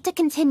 we'll have to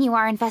continue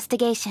our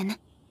investigation.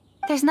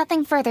 There's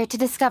nothing further to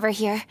discover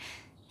here.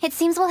 It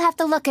seems we'll have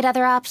to look at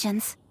other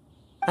options.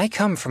 I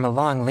come from a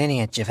long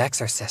lineage of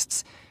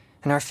exorcists,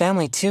 and our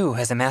family too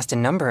has amassed a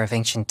number of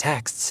ancient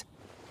texts.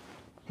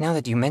 Now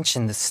that you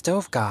mention the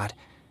Stove God,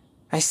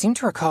 I seem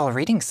to recall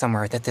reading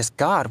somewhere that this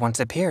god once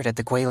appeared at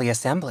the Guili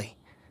Assembly.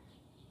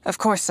 Of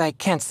course, I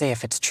can't say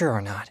if it's true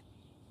or not.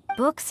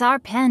 Books are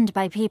penned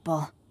by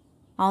people.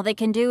 All they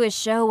can do is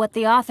show what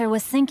the author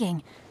was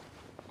thinking.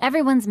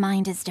 Everyone's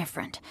mind is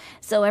different,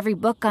 so every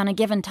book on a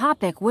given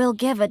topic will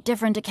give a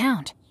different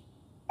account.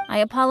 I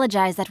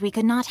apologize that we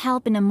could not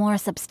help in a more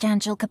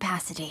substantial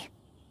capacity.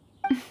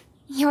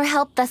 Your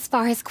help thus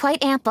far is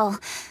quite ample.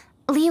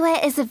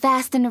 Liyue is a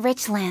vast and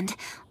rich land.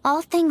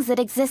 All things that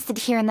existed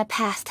here in the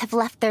past have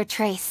left their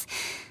trace.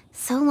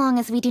 So long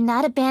as we do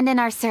not abandon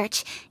our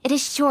search, it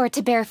is sure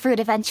to bear fruit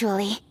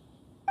eventually.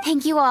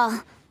 Thank you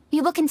all.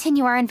 We will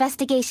continue our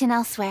investigation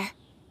elsewhere.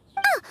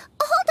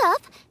 Hold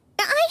up!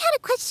 I had a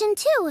question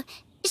too.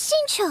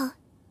 Xingqiu,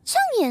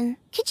 Chongyun,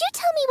 could you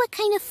tell me what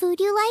kind of food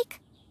you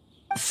like?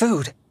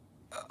 Food?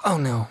 Oh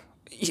no.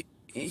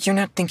 You're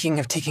not thinking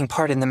of taking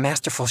part in the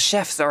Masterful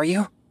Chefs, are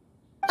you?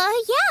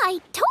 Yeah, I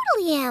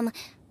totally am.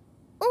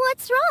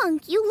 What's wrong?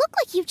 You look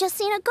like you've just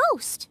seen a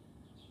ghost.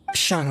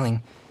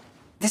 Xiangling,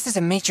 this is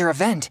a major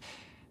event.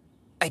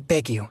 I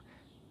beg you,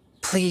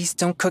 please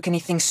don't cook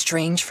anything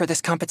strange for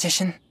this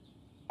competition.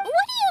 What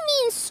do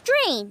you mean,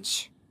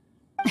 strange?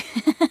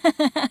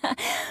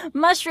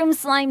 Mushroom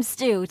slime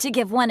stew, to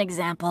give one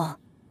example.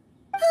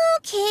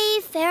 Okay,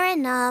 fair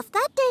enough.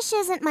 That dish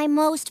isn't my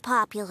most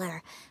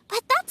popular.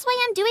 But that's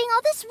why I'm doing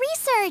all this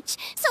research,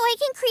 so I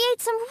can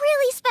create some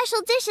really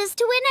special dishes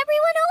to win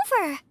everyone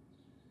over.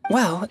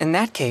 Well, in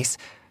that case,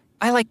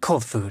 I like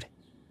cold food.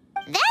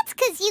 That's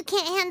 'cause you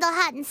can't handle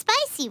hot and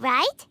spicy,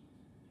 right?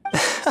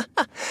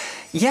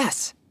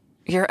 Yes,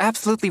 you're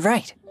absolutely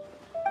right.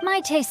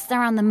 My tastes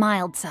are on the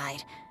mild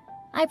side.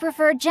 I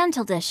prefer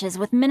gentle dishes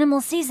with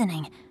minimal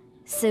seasoning.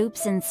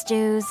 Soups and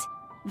stews,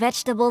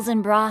 vegetables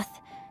and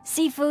broth,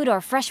 seafood or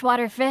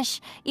freshwater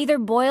fish, either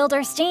boiled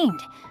or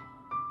steamed.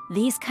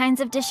 These kinds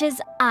of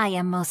dishes I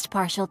am most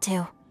partial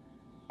to.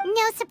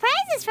 No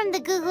surprises from the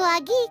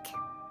Gugua Geek.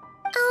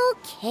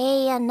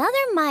 Okay,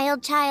 another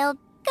mild child.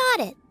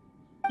 Got it.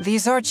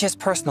 These are just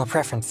personal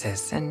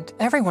preferences, and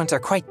everyone's are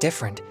quite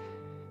different.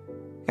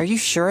 Are you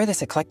sure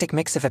this eclectic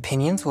mix of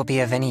opinions will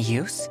be of any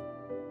use?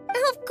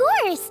 Of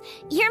course!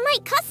 You're my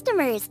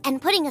customers,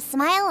 and putting a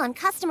smile on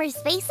customers'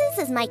 faces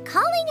is my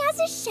calling as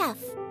a chef.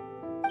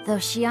 Though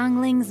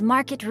Xiangling's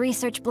market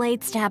research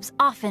blade stabs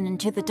often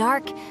into the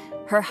dark,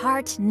 her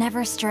heart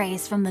never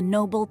strays from the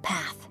noble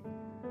path.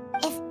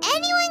 If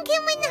anyone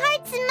can win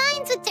hearts and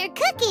minds with their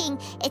cooking,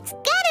 it's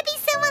gotta be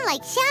someone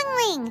like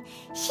Xiangling.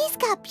 She's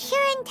got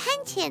pure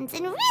intentions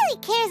and really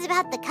cares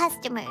about the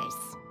customers.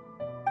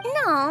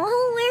 No,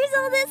 where's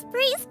all this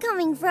praise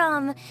coming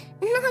from?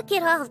 Knock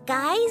it off,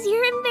 guys.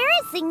 You're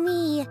embarrassing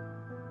me.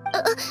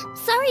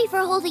 Sorry for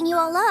holding you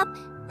all up.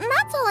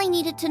 That's all I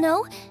needed to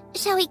know.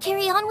 Shall we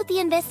carry on with the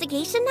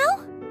investigation now?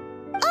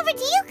 Over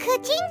to you,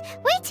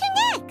 Kuching. Where to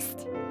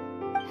next?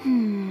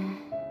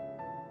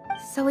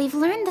 So we've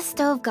learned the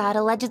Stove God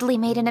allegedly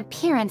made an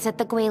appearance at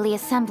the Guili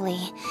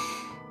Assembly.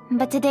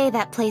 But today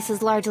that place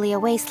is largely a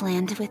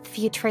wasteland with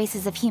few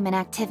traces of human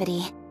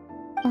activity.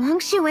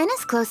 Longshu Inn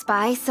is close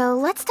by, so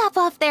let's stop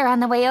off there on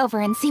the way over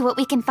and see what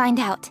we can find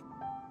out.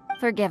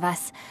 Forgive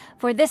us,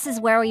 for this is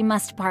where we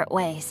must part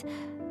ways.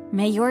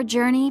 May your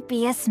journey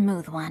be a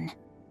smooth one.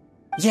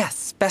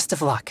 Yes, best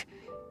of luck.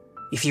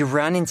 If you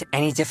run into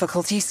any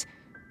difficulties,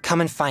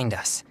 come and find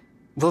us.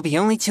 We'll be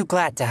only too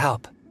glad to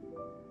help.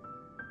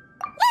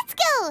 Let's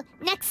go!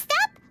 Next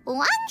stop,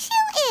 Longshu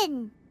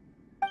Inn!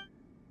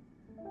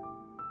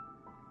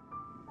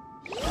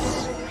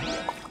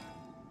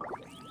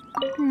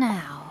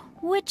 Now,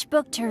 which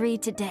book to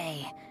read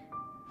today?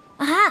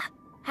 Aha!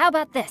 How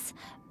about this?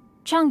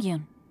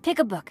 Chongyun, pick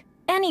a book,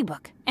 any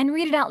book, and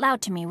read it out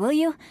loud to me, will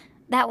you?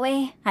 That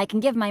way, I can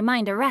give my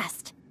mind a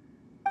rest.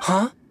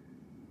 Huh?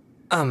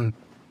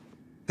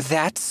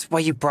 That's why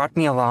you brought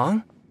me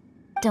along?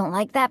 Don't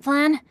like that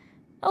plan?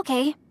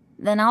 Okay,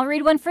 then I'll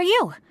read one for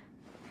you.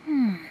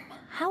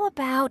 How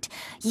about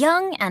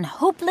Young and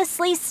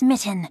Hopelessly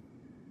Smitten?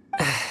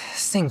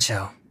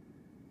 Xingqiu,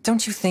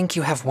 don't you think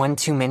you have one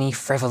too many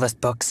frivolous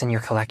books in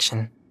your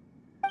collection?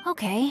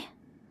 Okay.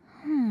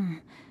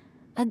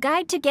 A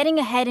Guide to Getting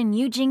Ahead in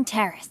Yujing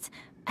Terrace.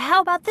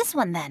 How about this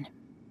one then?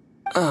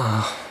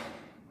 Oh,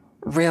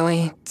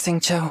 really,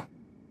 Xingqiu?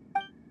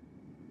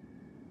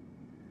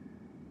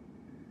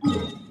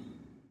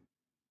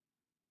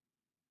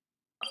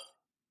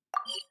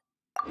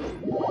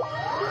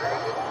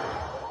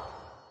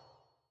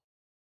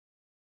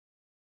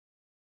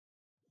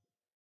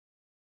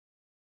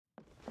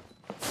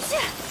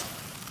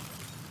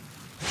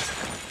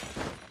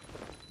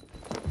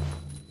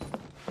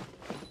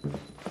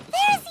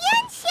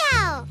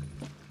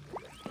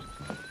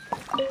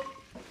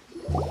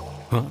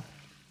 Huh?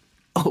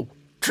 Oh,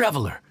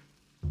 Traveler.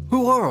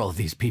 Who are all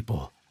these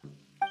people?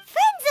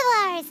 Friends of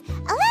ours!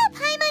 Allow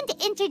Paimon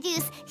to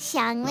introduce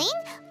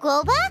Xiangling,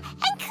 Guoba,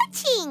 and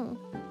Kuching.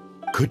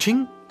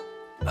 Kuching?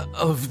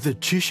 Of the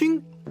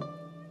Chishing?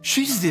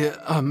 She's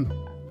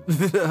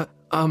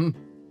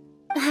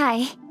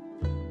Hi.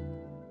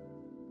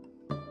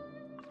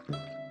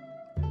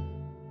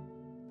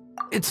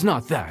 It's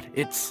not that.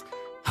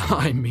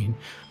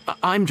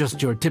 I'm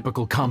just your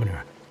typical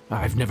commoner.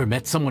 I've never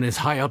met someone as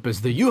high up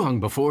as the Yuheng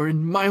before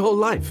in my whole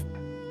life.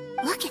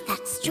 Look at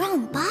that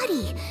strong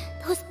body,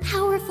 those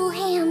powerful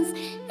hands,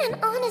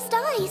 and honest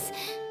eyes.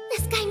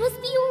 This guy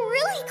must be a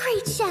really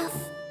great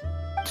chef.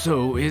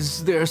 So,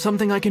 is there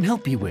something I can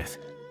help you with?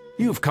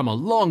 You've come a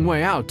long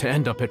way out to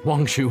end up at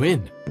Wangshu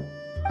Inn.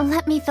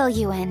 Let me fill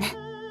you in.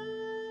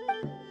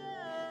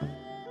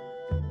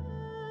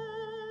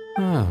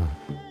 Oh,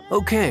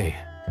 okay.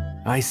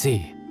 I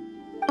see.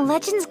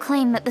 Legends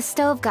claim that the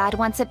Stove God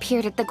once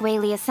appeared at the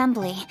Guili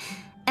Assembly.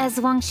 As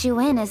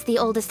Wangshu Inn is the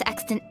oldest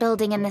extant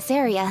building in this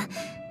area,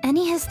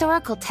 any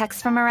historical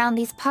texts from around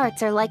these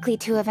parts are likely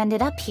to have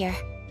ended up here.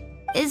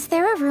 Is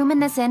there a room in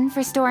this inn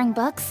for storing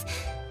books?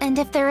 And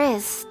if there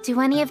is,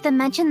 do any of them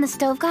mention the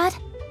Stove God?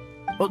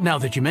 Well, now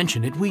that you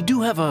mention it, we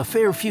do have a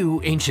fair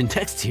few ancient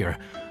texts here.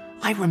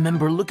 I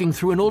remember looking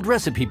through an old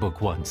recipe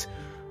book once.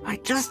 I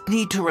just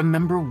need to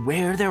remember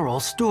where they're all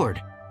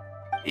stored.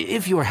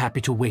 If you are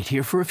happy to wait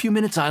here for a few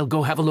minutes, I'll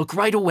go have a look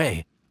right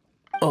away.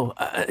 Oh,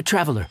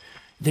 Traveler,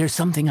 there's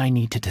something I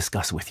need to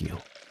discuss with you.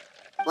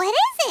 What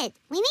is it?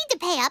 We need to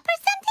pay up or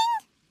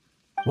something?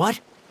 What?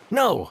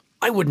 No,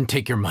 I wouldn't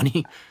take your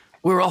money.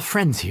 We're all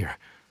friends here.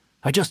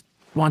 I just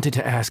wanted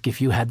to ask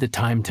if you had the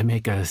time to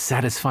make a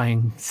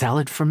satisfying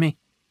salad for me.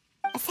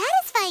 A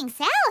satisfying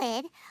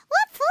salad?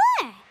 What for?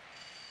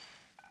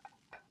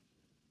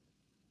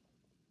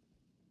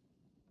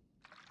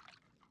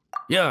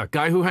 Yeah,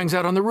 guy who hangs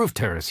out on the roof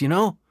terrace, you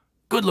know?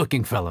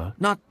 Good-looking fella,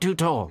 not too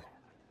tall.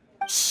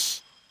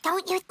 Shh!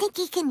 Don't you think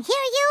he can hear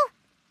you?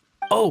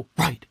 Oh,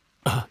 right.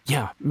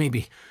 Yeah,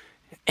 maybe.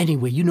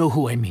 Anyway, you know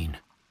who I mean.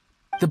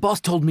 The boss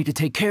told me to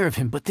take care of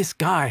him, but this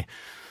guy,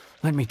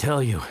 let me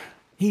tell you,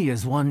 he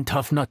is one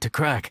tough nut to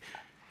crack.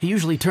 He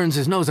usually turns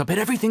his nose up at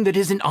everything that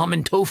isn't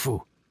almond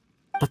tofu.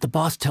 But the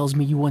boss tells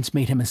me you once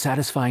made him a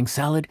satisfying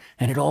salad,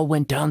 and it all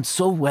went down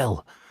so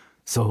well.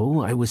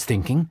 So I was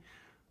thinking,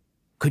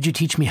 could you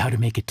teach me how to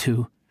make it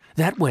too?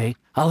 That way,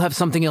 I'll have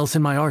something else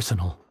in my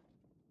arsenal.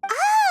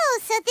 Oh,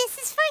 so this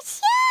is for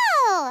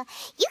show!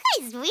 You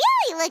guys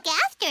really look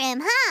after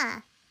him,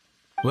 huh?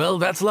 Well,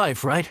 that's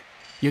life, right?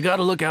 You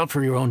gotta look out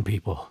for your own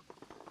people.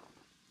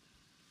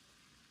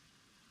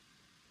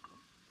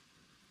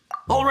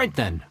 All right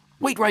then,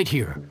 wait right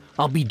here.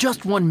 I'll be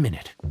just 1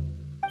 minute.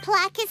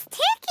 Clock is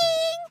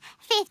ticking!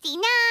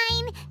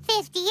 59,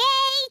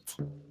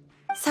 58...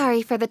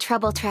 Sorry for the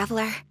trouble,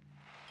 Traveler.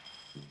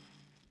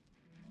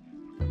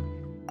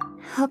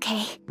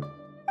 Okay.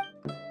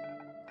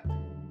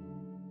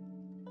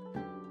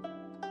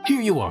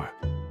 Here you are.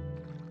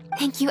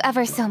 Thank you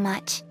ever so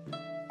much.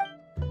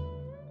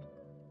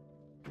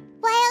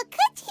 While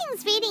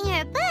Kuching's reading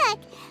her book,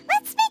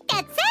 let's make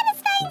that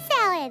satisfying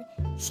salad.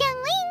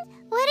 Xiangling,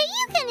 what are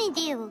you gonna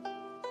do?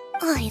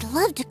 I'd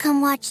love to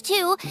come watch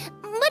too,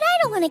 but I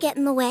don't want to get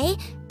in the way,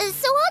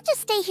 so I'll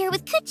just stay here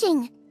with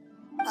Kuching.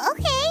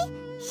 Okay,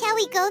 shall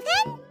we go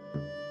then?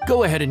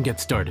 Go ahead and get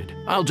started.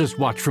 I'll just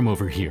watch from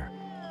over here.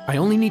 I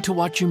only need to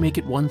watch you make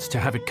it once to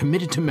have it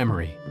committed to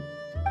memory.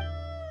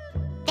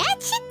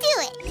 That should do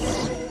it.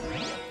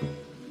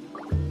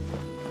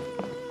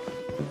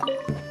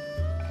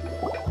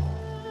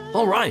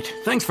 All right,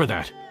 thanks for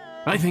that.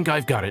 I think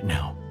I've got it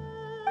now.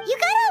 You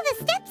got all the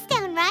steps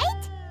down,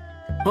 right?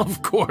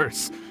 Of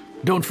course.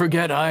 Don't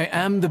forget, I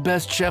am the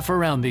best chef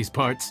around these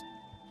parts.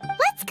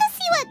 Let's go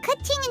see what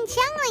Kuching and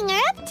Xiangling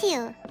are up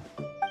to.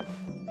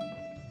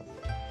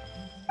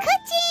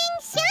 Kuching,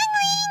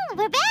 Xiangling,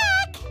 we're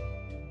back!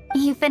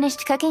 You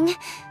finished cooking?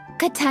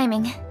 Good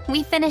timing.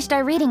 We finished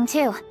our reading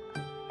too.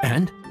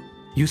 And?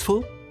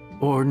 Useful?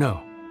 Or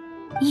no?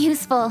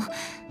 Useful.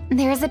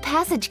 There is a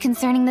passage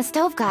concerning the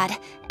Stove God,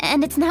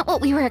 and it's not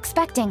what we were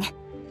expecting.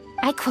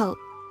 I quote,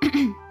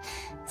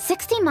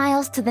 60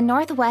 miles to the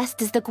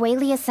northwest is the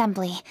Guili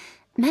Assembly.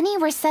 Many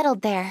were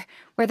settled there,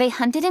 where they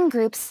hunted in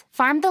groups,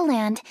 farmed the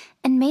land,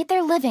 and made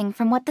their living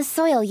from what the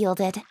soil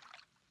yielded.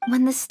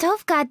 When the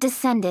Stove God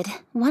descended,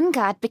 one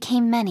god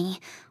became many,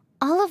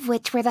 all of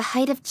which were the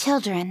height of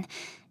children.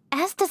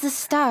 As does a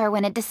star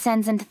when it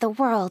descends into the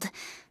world,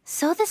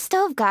 so the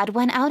Stove God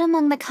went out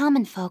among the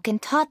common folk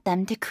and taught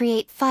them to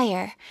create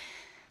fire.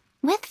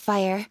 With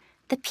fire,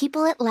 the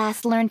people at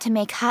last learned to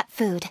make hot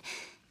food,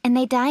 and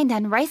they dined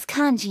on rice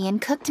congee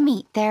and cooked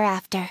meat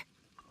thereafter.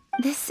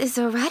 This is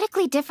a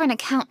radically different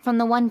account from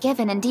the one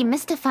given in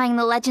Demystifying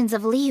the Legends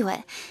of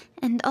Liyue,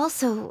 and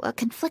also a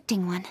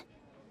conflicting one.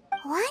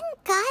 One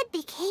god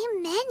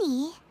became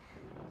many?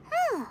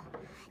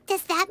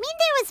 Does that mean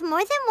there was more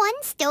than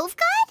one Stove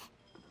God?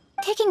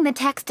 Taking the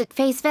text at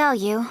face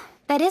value,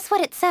 that is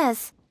what it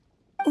says.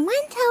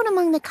 Went out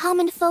among the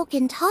common folk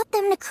and taught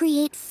them to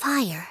create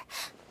fire.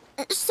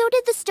 So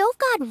did the Stove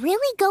God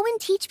really go and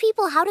teach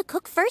people how to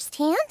cook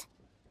firsthand?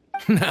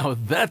 Now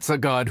that's a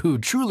god who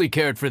truly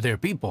cared for their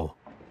people.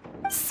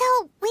 So,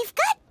 we've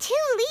got two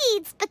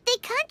leads, but they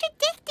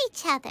contradict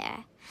each other.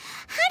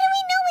 How do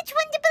we know which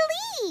one to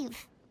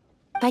believe?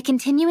 By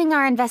continuing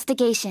our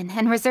investigation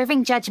and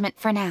reserving judgment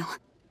for now.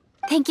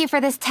 Thank you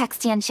for this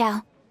text,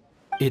 Yanxiao.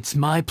 It's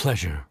my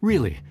pleasure,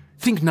 really.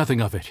 Think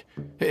nothing of it.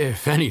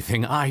 If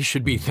anything, I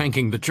should be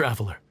thanking the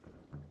Traveler.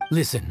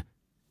 Listen,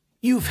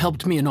 you've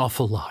helped me an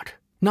awful lot.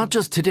 Not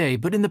just today,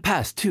 but in the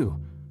past, too.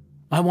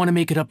 I want to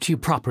make it up to you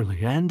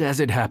properly, and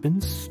as it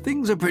happens,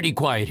 things are pretty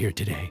quiet here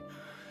today.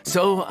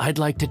 So I'd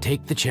like to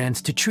take the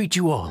chance to treat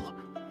you all.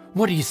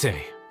 What do you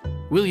say?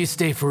 Will you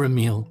stay for a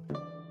meal?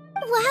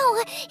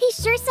 Wow, he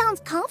sure sounds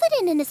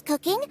confident in his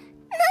cooking.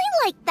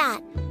 I like that.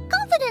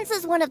 Confidence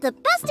is one of the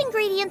best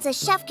ingredients a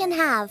chef can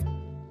have.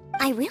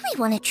 I really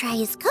want to try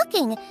his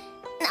cooking.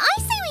 I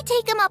say we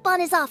take him up on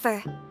his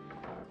offer.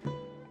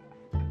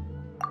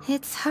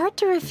 It's hard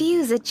to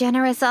refuse a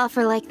generous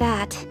offer like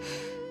that.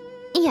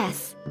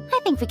 Yes, I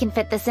think we can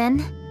fit this in.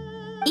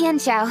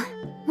 Yanxiao,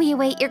 we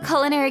await your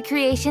culinary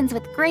creations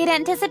with great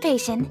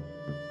anticipation.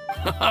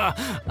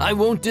 I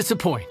won't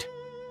disappoint.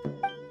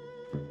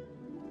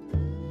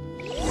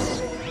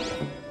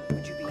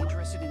 Would you be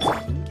interested in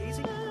moon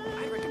gazing?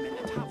 I recommend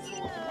a top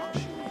floor of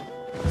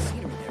Moonchase. The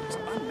scenery there is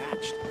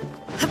unmatched.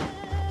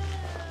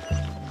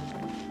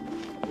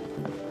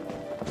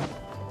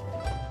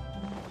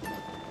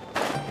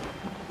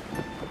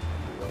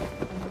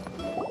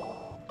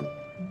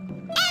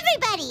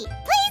 Everybody,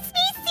 please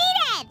be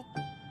seated!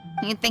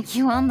 You think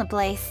you own the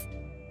place?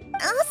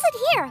 I'll sit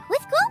here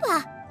with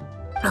Guoba.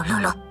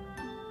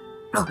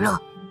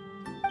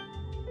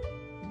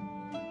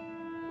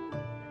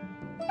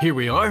 Here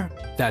we are.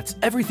 That's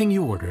everything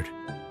you ordered.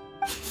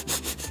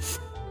 It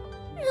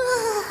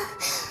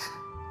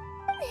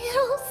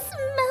all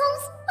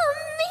smells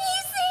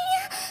amazing!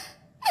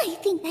 I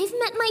think I've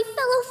met my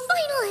fellow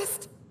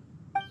finalist.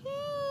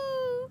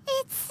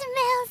 It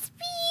smells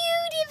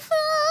beautiful!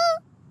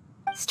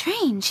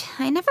 Strange.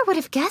 I never would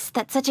have guessed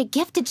that such a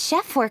gifted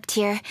chef worked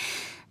here.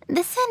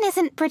 This inn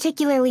isn't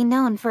particularly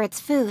known for its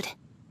food.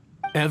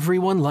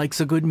 Everyone likes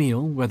a good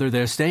meal, whether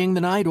they're staying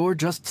the night or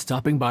just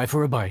stopping by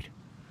for a bite.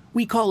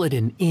 We call it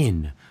an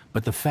inn,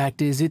 but the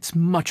fact is it's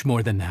much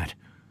more than that.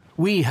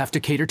 We have to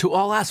cater to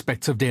all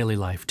aspects of daily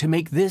life to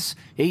make this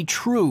a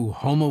true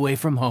home away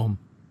from home.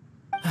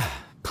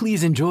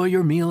 Please enjoy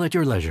your meal at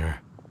your leisure.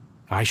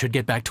 I should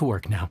get back to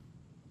work now.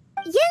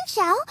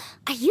 Yanxiao,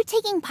 are you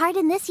taking part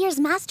in this year's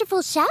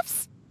Masterful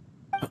Chefs?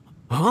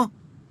 Huh?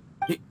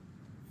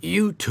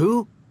 You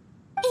too?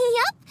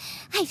 Yup,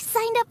 I've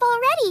signed up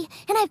already,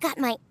 and I've got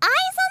my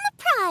eyes on the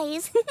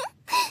prize.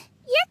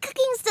 Your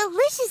cooking's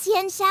delicious,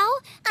 Yanxiao.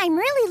 I'm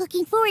really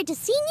looking forward to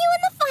seeing you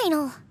in the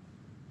final.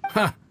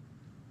 Huh.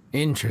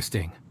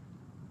 Interesting.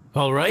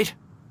 All right,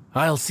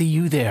 I'll see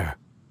you there.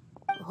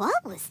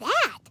 What was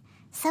that?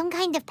 Some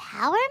kind of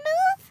power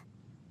move?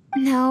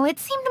 No, it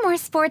seemed more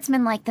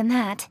sportsmanlike than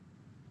that.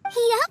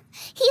 Yup,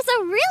 he's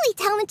a really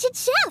talented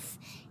chef.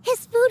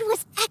 His food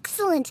was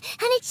excellent,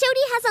 and it showed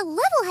he has a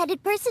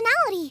level-headed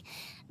personality.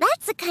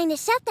 That's the kind of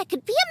chef that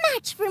could be a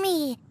match for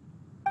me.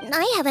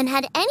 I haven't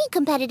had any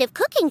competitive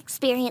cooking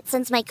experience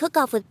since my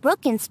cook-off with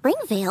Brooke in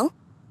Springvale.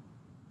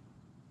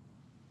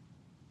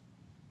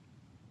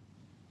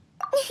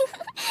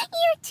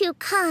 You're too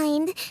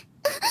kind.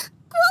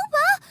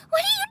 Guoba,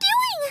 what are you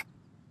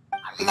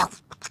doing?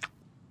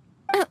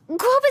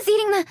 Guoba's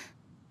eating the...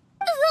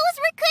 Those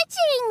were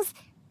Kuching's!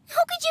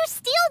 How could you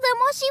steal them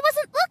while she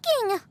wasn't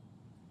looking?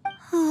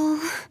 Oh,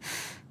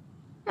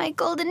 my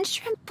golden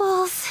shrimp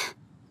balls.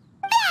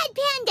 Bad,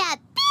 Panda!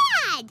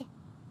 Bad!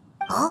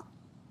 Huh?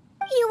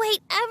 You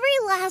ate every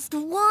last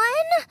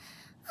one?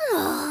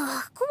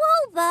 Oh,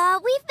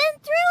 Guoba, we've been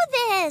through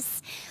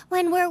this.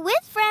 When we're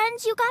with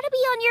friends, you gotta be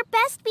on your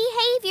best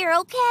behavior,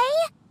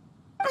 okay?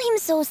 I'm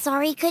so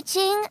sorry,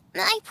 Kuching.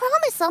 I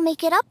promise I'll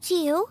make it up to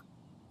you.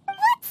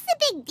 What's the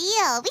big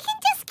deal? We can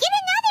just get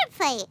another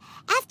plate.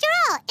 After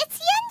all, it's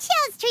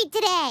Yanxiao's treat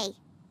today.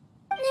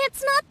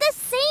 It's not the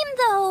same,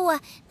 though.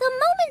 The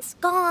moment's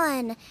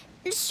gone.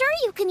 Sure,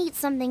 you can eat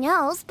something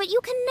else, but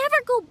you can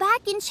never go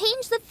back and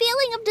change the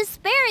feeling of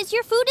despair as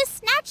your food is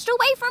snatched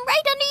away from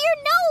right under your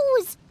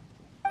nose.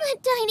 The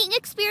dining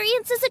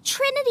experience is a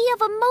trinity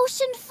of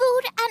emotion,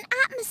 food, and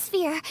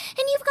atmosphere,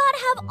 and you've got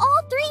to have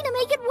all three to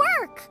make it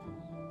work.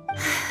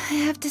 I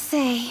have to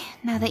say,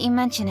 now that you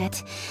mention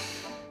it,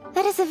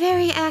 that is a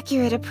very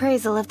accurate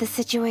appraisal of the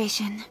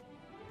situation.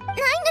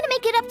 I'm gonna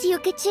make it up to you,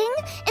 Kuching.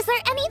 Is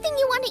there anything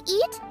you want to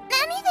eat?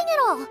 Anything at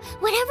all.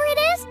 Whatever it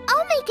is,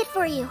 I'll make it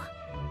for you.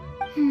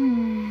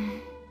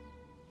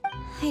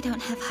 I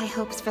don't have high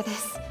hopes for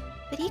this,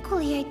 but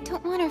equally I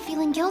don't want her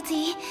feeling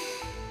guilty.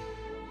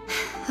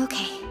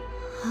 Okay,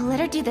 I'll let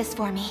her do this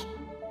for me.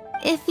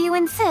 If you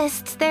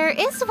insist, there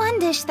is one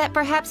dish that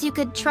perhaps you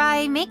could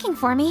try making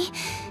for me.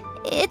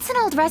 It's an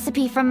old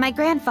recipe from my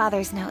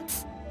grandfather's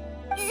notes.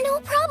 No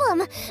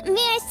problem. May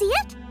I see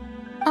it?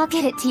 I'll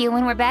get it to you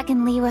when we're back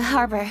in Liyue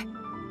Harbor.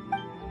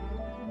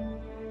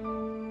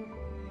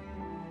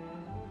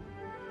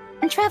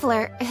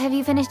 Traveler, have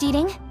you finished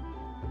eating?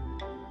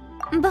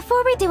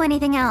 Before we do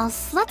anything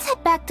else, let's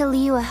head back to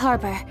Liyue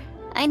Harbor.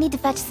 I need to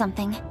fetch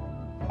something.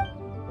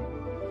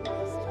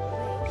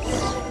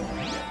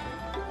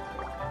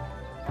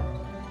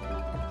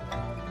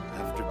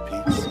 After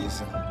peak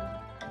season.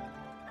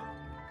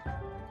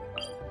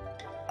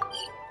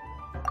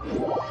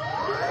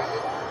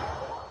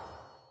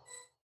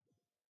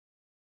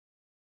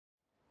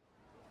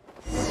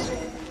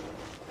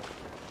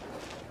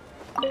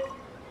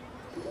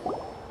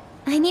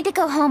 I need to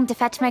go home to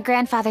fetch my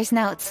grandfather's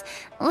notes.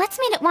 Let's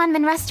meet at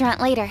Wanman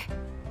Restaurant later.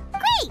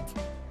 Great!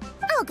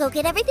 I'll go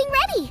get everything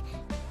ready.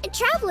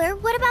 Traveler,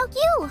 what about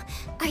you?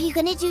 Are you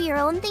gonna do your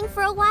own thing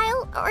for a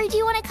while, or do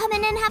you want to come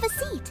in and have a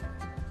seat?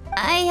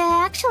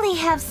 I actually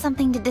have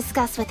something to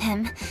discuss with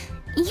him.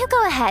 You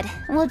go ahead.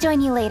 We'll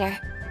join you later.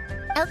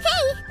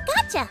 Okay,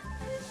 gotcha.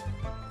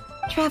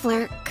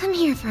 Traveler, come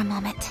here for a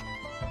moment.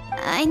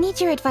 I need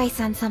your advice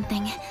on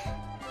something.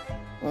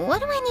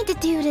 What do I need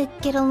to do to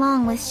get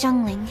along with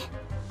Xiangling?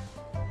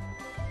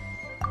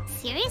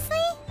 Seriously?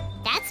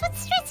 That's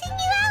what's stressing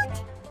you out?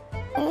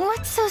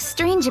 What's so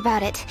strange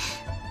about it?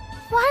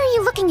 Why are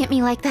you looking at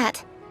me like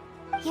that?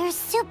 You're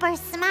super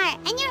smart,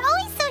 and you're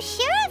always so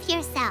sure of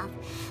yourself.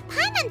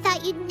 Paimon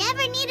thought you'd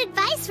never need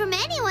advice from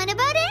anyone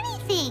about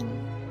anything.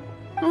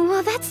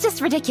 Well, that's just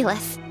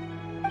ridiculous.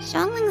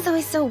 Xiangling's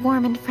always so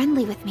warm and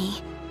friendly with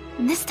me.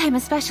 This time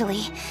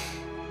especially.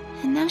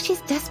 And now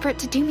she's desperate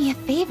to do me a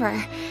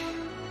favor.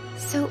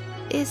 So,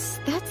 is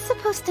that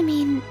supposed to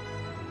mean...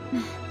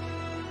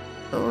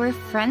 we're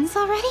friends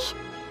already?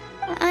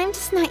 I'm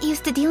just not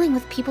used to dealing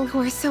with people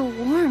who are so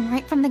warm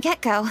right from the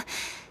get-go.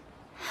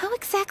 How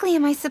exactly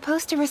am I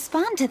supposed to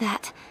respond to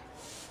that?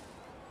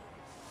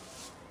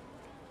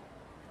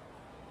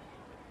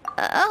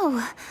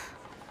 Oh,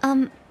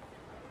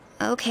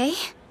 okay.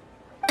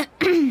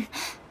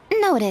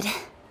 Noted.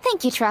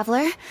 Thank you,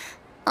 Traveler.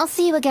 I'll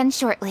see you again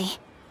shortly.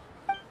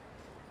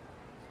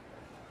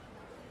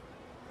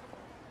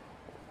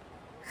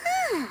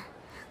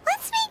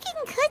 What's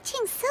making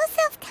Keqing so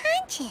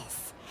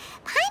self-conscious?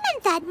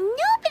 Paimon thought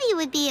nobody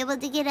would be able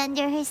to get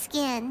under her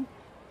skin.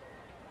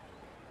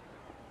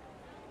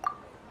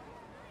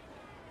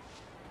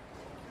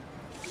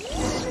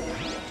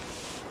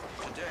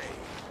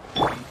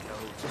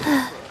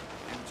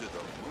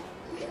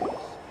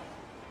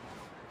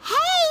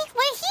 Hey,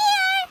 we're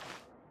here!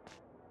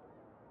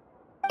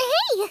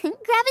 Hey,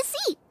 grab a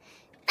seat.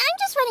 I'm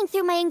just running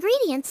through my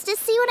ingredients to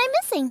see what I'm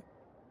missing.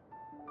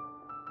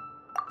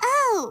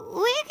 Oh,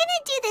 we're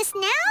gonna do this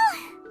now?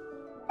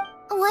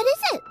 What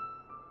is it?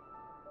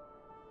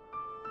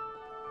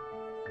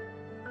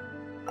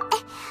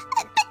 But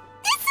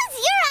this is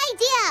your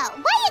idea!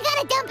 Why you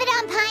gotta dump it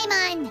on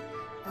Paimon?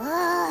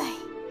 Ugh.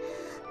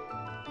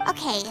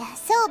 Okay,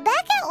 so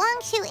back at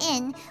Longshu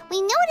Inn,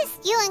 we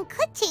noticed you and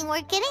Keqing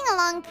were getting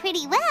along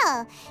pretty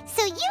well.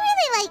 So you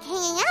really like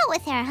hanging out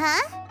with her,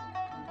 huh?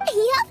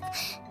 Yep.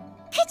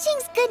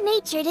 Keqing's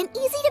good-natured and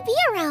easy to be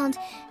around.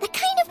 The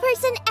kind of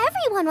person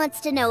everyone wants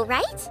to know,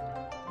 right?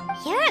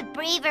 You're a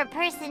braver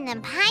person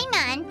than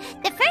Paimon.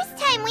 The first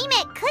time we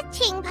met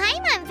Keqing,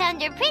 Paimon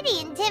found her pretty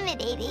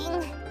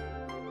intimidating.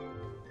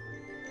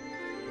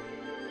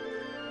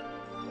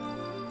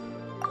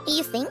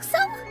 You think so?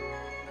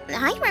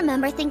 I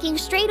remember thinking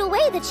straight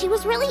away that she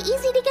was really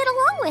easy to get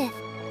along with.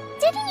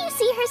 Didn't you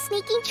see her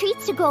sneaking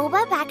treats to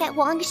Goba back at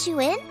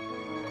Wangshu Inn?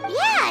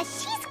 Yeah,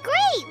 she's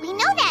great. We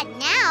know that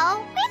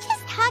now. We're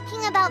just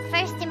talking about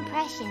first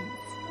impressions.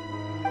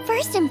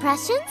 First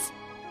impressions?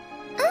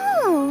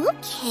 Oh,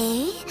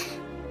 okay.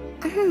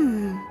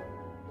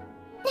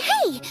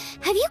 Hey,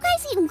 have you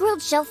guys eaten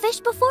grilled shellfish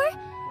before?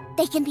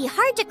 They can be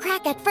hard to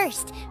crack at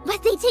first,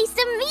 but they taste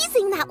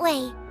amazing that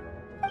way.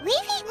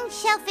 We've eaten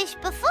shellfish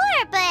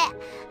before, but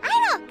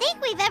I don't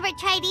think we've ever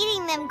tried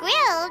eating them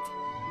grilled.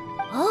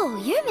 Oh,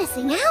 you're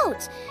missing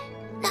out.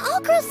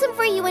 I'll grill some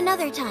for you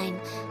another time.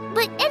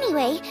 But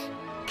anyway,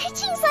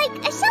 Keqing's like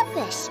a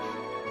shellfish.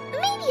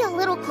 Maybe a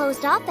little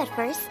closed off at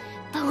first,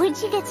 but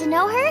once you get to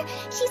know her,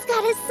 she's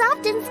got a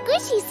soft and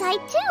squishy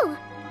side too.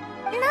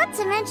 Not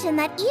to mention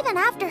that even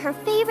after her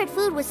favorite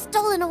food was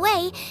stolen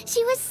away,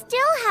 she was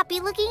still happy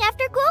looking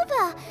after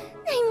Goba.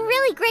 I'm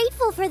really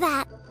grateful for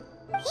that.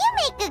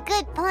 You make a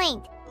good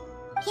point.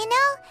 You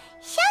know,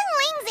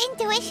 Xiangling's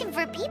intuition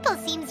for people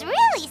seems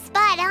really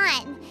spot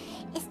on.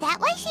 Is that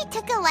why she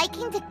took a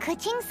liking to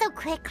Keqing so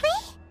quickly?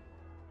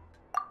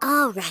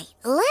 Alright,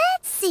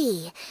 let's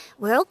see.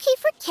 We're okay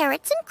for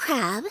carrots and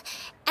crab,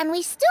 and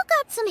we still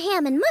got some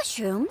ham and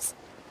mushrooms.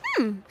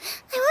 I wonder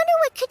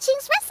what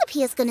Keqing's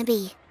recipe is gonna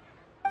be.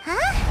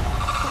 Huh?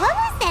 What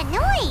was that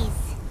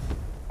noise?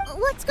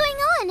 What's going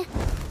on?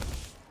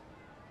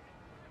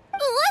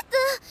 What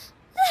the?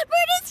 That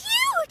bird is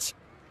huge!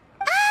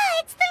 Ah,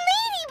 it's the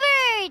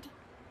ladybird!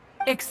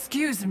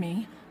 Excuse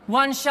me,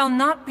 one shall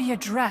not be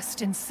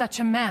addressed in such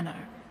a manner.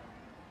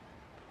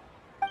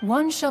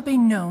 One shall be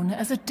known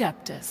as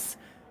Adeptus,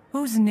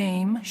 whose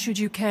name, should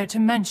you care to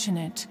mention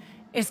it,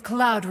 is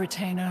Cloud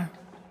Retainer.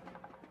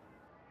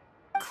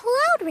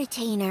 Cloud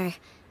Retainer?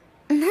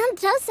 That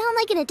does sound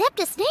like an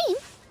Adeptus name.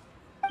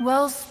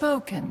 Well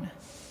spoken.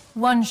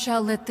 One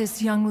shall let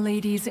this young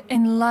lady's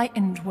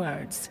enlightened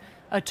words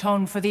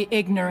atone for the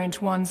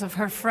ignorant ones of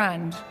her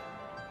friend.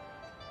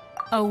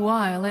 A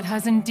while it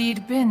has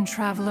indeed been,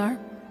 traveler.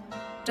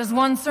 Does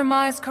one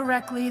surmise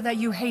correctly that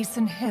you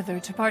hasten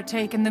hither to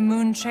partake in the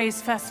Moonchase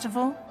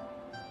festival?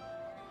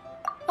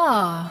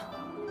 Ah,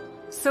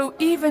 so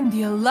even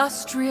the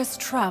illustrious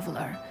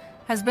traveler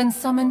has been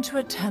summoned to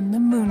attend the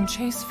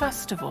Moonchase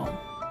festival.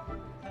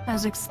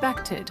 As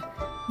expected,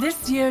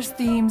 This year's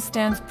theme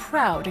stands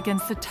proud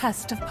against the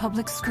test of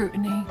public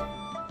scrutiny.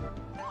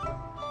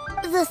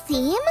 The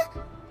theme?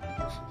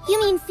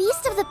 You mean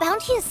Feast of the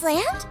Bounteous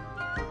Land?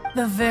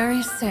 The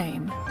very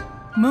same.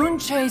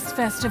 Moonchase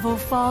Festival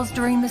falls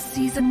during the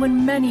season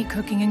when many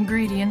cooking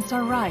ingredients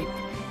are ripe.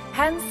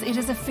 Hence, it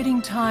is a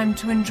fitting time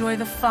to enjoy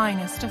the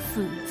finest of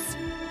foods.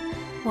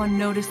 One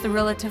noticed the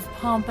relative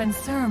pomp and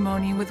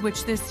ceremony with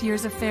which this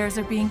year's affairs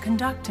are being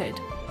conducted,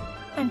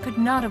 and could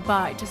not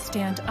abide to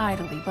stand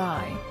idly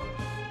by.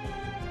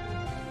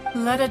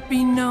 Let it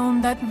be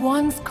known that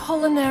one's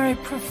culinary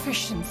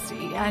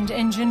proficiency and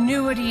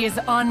ingenuity is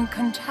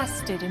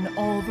uncontested in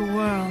all the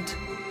world.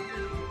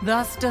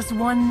 Thus does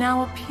one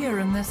now appear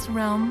in this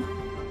realm,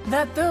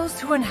 that those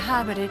who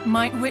inhabit it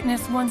might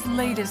witness one's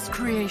latest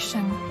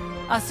creation,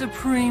 a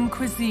supreme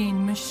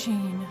cuisine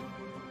machine.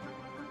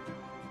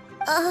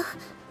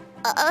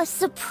 A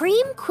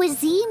supreme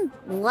cuisine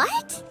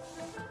what?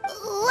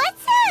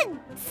 What's a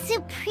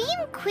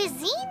supreme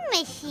cuisine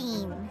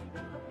machine?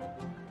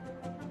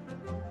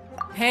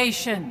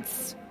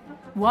 Patience.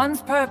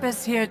 One's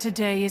purpose here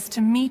today is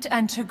to meet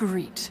and to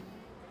greet.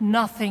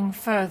 Nothing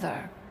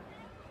further.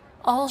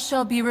 All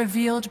shall be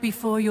revealed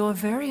before your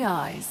very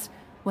eyes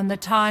when the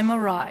time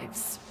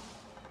arrives.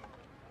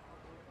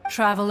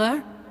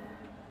 Traveler,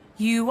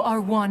 you are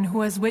one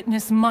who has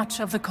witnessed much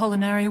of the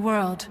culinary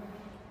world.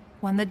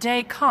 When the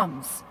day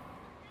comes,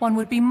 one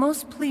would be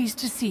most pleased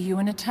to see you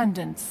in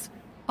attendance,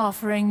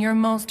 offering your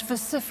most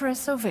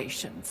vociferous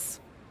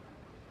ovations.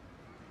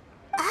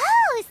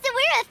 Oh, so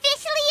we're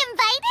officially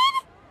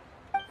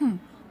invited?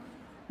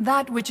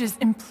 That which is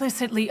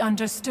implicitly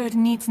understood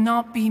needs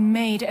not be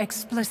made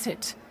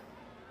explicit,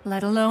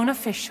 let alone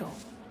official.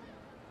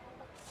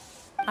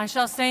 I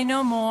shall say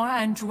no more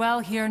and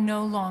dwell here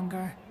no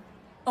longer.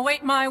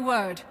 Await my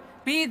word.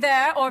 Be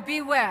there or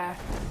beware.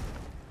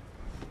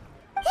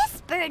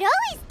 This bird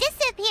always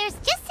disappears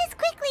just as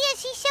quickly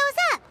as she shows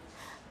up.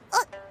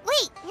 Oh,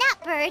 wait,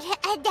 not bird,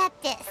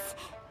 Adeptus.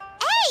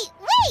 Hey,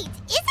 wait!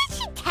 Isn't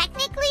she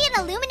technically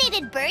an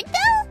illuminated bird,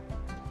 though?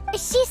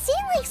 She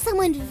seemed like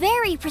someone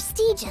very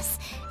prestigious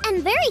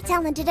and very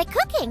talented at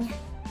cooking.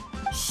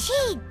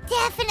 She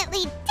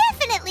definitely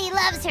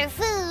loves her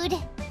food.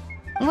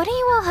 What are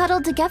you all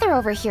huddled together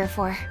over here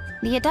for?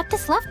 The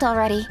Adeptus left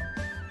already.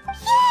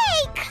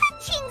 Yay!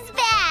 Kaching's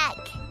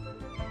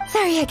back!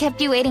 Sorry I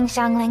kept you waiting,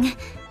 Xiangling.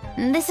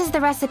 This is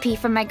the recipe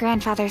from my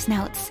grandfather's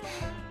notes.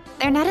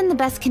 They're not in the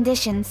best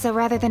condition, so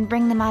rather than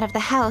bring them out of the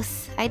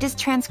house, I just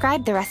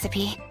transcribed the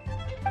recipe.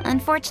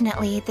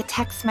 Unfortunately, the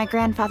texts my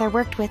grandfather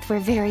worked with were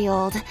very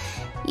old.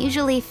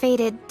 Usually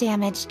faded,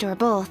 damaged, or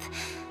both.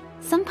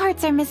 Some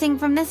parts are missing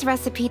from this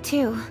recipe,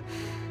 too.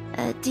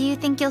 Do you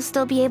think you'll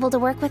still be able to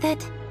work with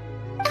it?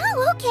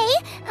 Oh, okay.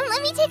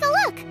 Let me take a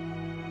look.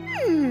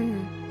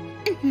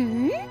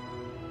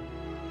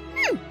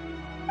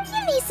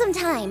 Give me some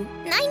time.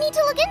 I need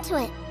to look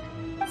into it.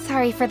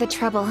 Sorry for the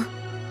trouble.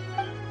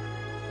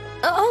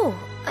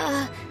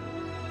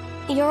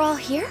 You're all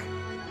here?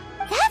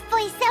 That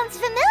voice sounds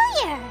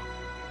familiar.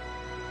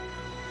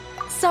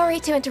 Sorry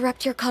to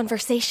interrupt your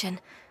conversation.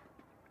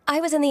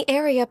 I was in the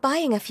area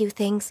buying a few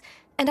things,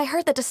 and I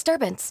heard the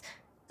disturbance,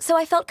 so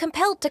I felt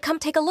compelled to come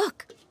take a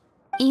look.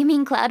 You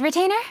mean Cloud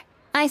Retainer?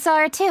 I saw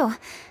her too.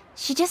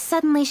 She just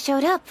suddenly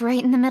showed up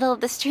right in the middle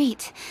of the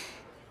street.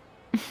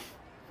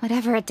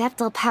 Whatever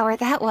adeptal power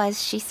that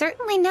was, she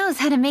certainly knows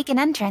how to make an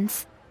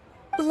entrance.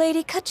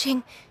 Lady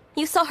Kaching,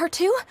 you saw her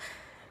too?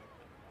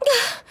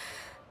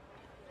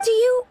 Do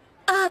you,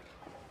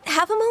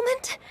 have a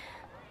moment?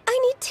 I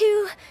need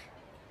to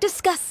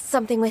discuss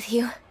something with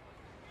you.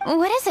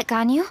 What is it,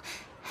 Ganyu?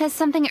 Has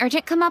something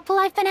urgent come up while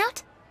I've been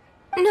out?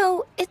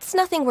 No, it's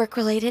nothing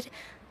work-related.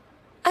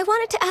 I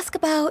wanted to ask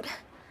about,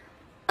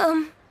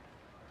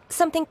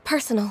 something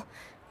personal.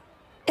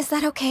 Is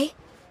that okay?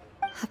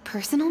 A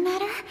personal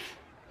matter?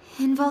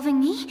 Involving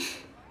me?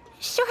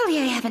 Surely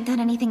I haven't done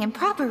anything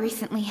improper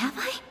recently, have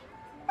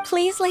I?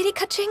 Please, Lady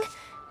Kaching?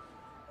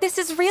 This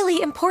is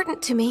really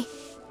important to me.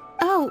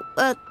 Oh,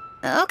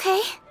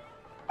 okay.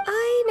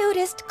 I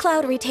noticed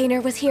Cloud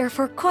Retainer was here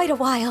for quite a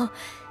while.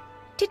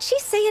 Did she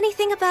say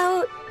anything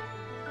about...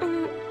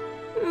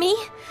 me?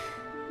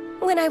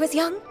 When I was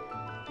young?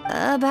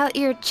 About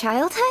your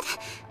childhood?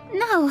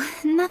 No,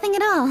 nothing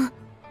at all.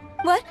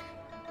 What?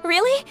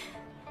 Really?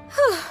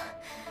 Whew.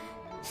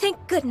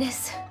 Thank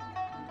goodness.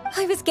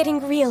 I was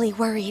getting really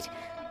worried.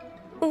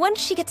 Once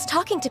she gets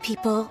talking to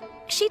people,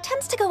 she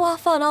tends to go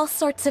off on all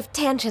sorts of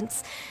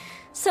tangents.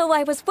 So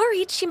I was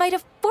worried she might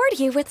have bored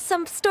you with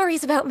some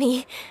stories about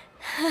me.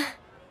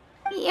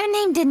 Your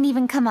name didn't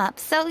even come up,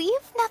 so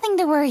you've nothing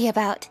to worry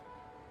about.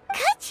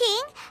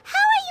 Kaching,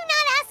 how are you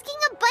not asking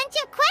a bunch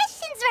of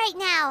questions right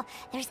now?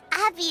 There's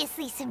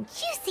obviously some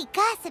juicy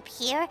gossip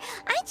here.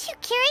 Aren't you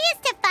curious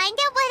to find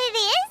out what it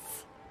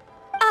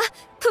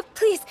is?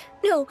 Please,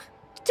 no,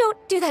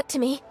 don't do that to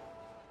me.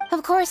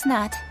 Of course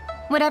not.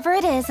 Whatever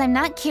it is, I'm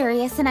not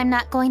curious and I'm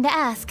not going to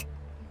ask.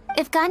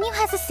 If Ganyu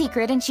has a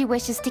secret and she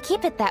wishes to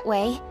keep it that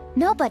way,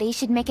 nobody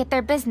should make it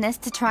their business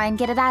to try and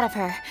get it out of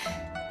her.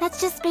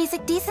 That's just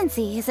basic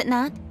decency, is it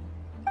not?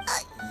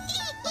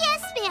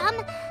 from.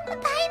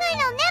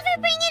 Paimon'll never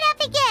bring it up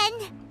again.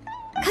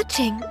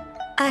 Kaching,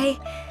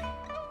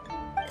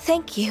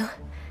 thank you.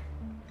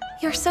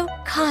 You're so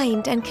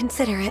kind and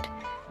considerate.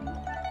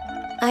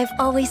 I've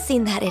always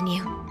seen that in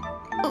you.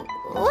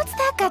 What's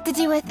that got to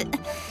do with...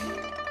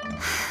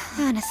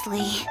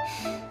 Honestly.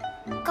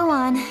 Go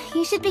on,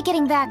 you should be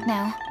getting back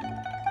now.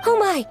 Oh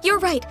my, you're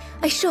right.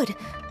 I should.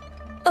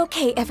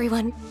 Okay,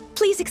 everyone.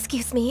 Please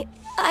excuse me.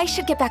 I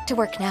should get back to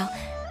work now.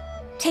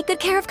 Take good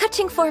care of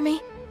Kaching for me.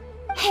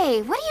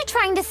 Hey, what are you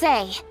trying to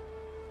say?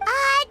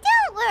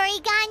 Don't worry,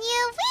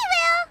 Ganyu. We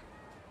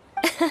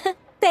will.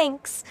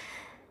 Thanks.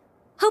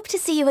 Hope to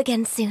see you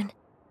again soon.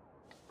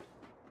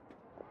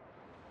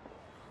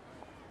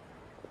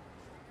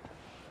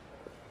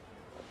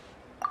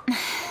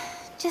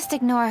 Just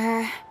ignore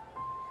her.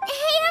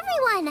 Hey,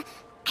 everyone!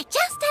 I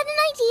just had an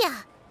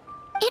idea.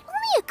 It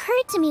only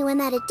occurred to me when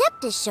that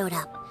Adeptus showed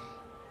up.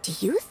 Do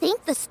you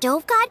think the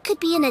Stove God could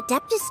be an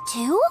Adeptus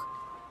too?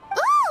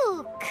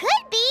 Ooh,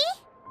 could be!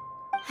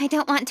 I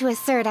don't want to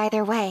assert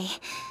either way,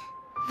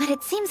 but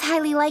it seems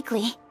highly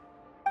likely.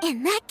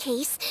 In that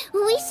case,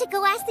 we should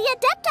go ask the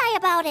Adepti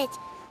about it.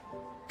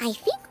 I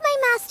think my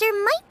master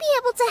might be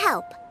able to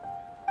help.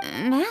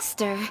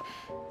 Master?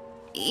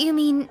 You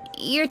mean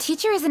your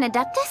teacher is an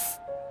Adeptus?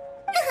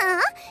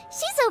 Uh-huh.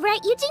 She's over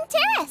at Eugene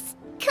Terrace.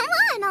 Come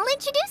on, I'll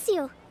introduce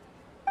you.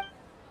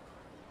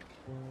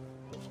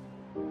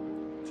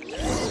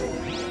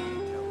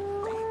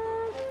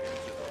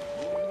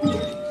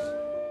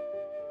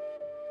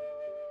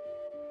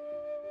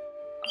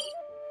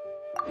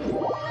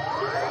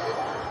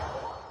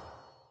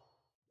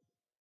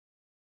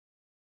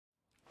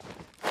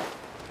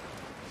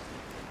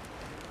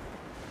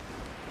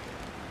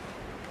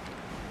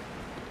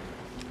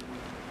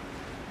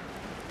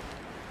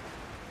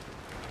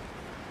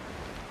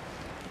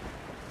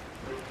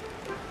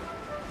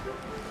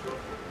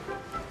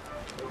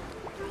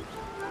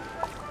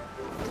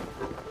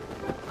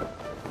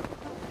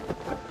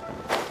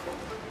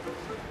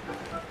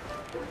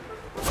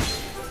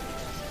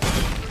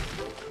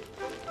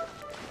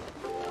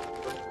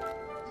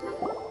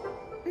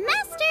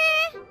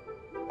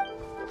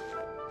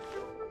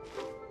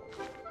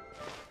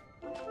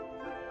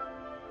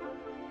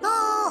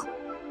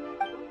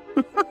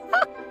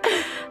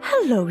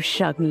 Hello,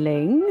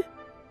 Xiangling.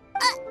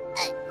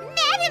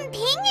 Madam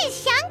Ping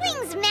is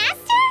Xiangling's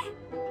master?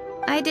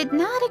 I did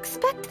not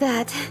expect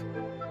that.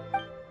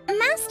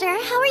 Master,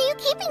 how are you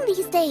keeping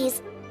these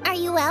days? Are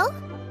you well?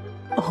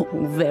 Oh,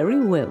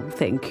 very well,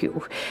 thank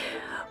you.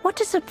 What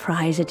a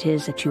surprise it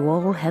is that you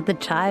all had the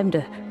time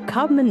to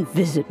come and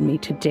visit me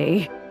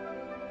today.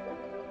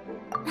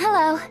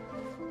 Hello.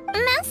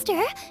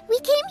 Master, we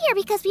came here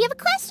because we have a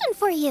question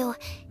for you.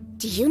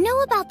 Do you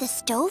know about the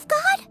Stove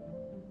God?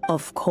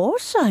 Of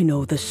course I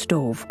know the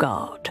Stove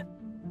God.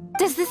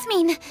 Does this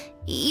mean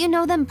you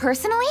know them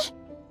personally?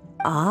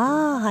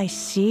 Ah, I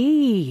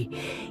see.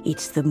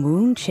 It's the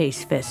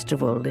Moonchase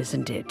festival,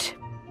 isn't it?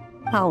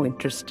 How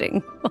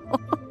interesting.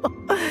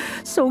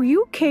 So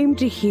you came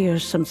to hear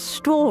some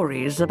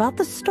stories about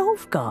the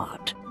Stove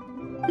God.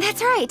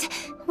 That's right.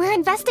 We're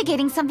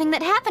investigating something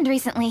that happened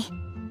recently.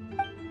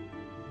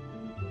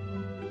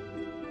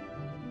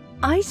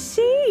 I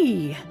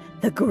see.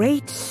 The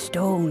great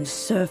stone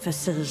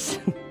surfaces.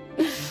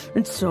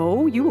 And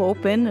so you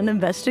open an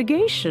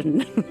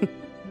investigation.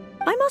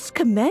 I must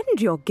commend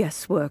your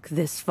guesswork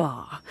this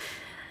far.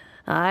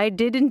 I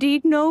did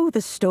indeed know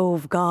the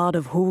Stove God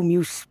of whom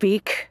you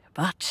speak,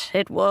 but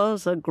it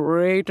was a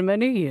great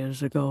many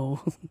years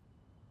ago.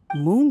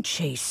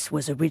 Moonchase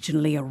was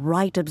originally a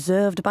rite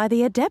observed by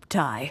the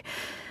Adepti,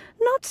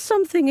 not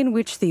something in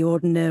which the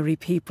ordinary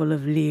people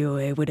of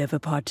Liyue would ever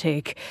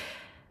partake.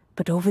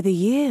 But over the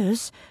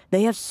years,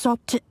 they have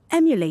sought to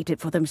emulate it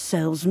for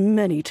themselves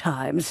many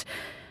times,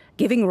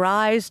 giving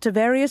rise to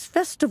various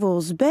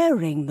festivals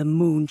bearing the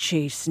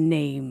Moonchase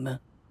name.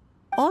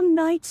 On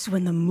nights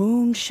when the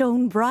moon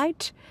shone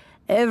bright,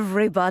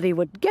 everybody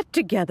would get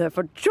together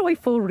for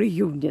joyful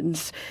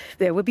reunions.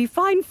 There would be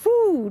fine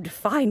food,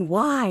 fine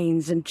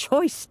wines, and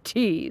choice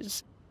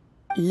teas.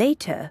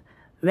 Later,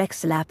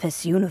 Rex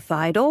Lapis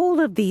unified all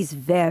of these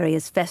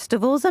various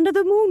festivals under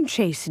the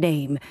Moonchase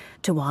name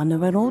to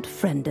honor an old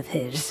friend of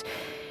his.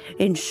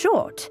 In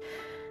short,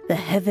 the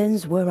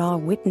heavens were our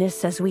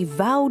witness as we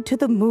vowed to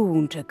the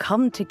moon to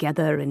come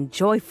together in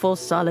joyful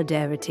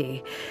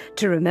solidarity,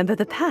 to remember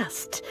the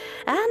past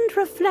and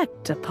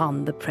reflect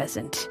upon the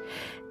present.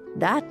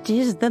 That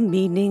is the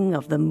meaning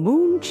of the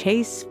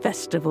Moonchase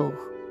Festival.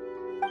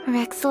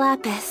 Rex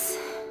Lapis.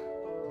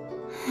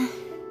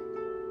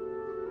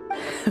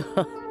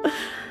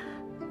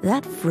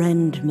 That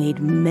friend made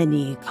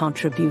many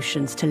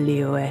contributions to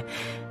Liyue,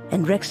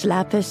 and Rex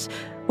Lapis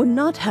would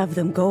not have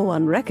them go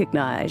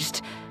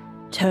unrecognized.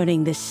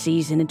 Turning this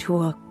season into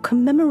a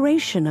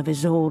commemoration of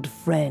his old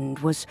friend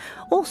was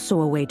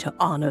also a way to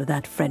honor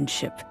that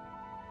friendship.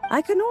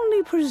 I can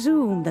only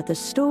presume that the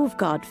Stove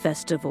God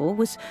Festival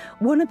was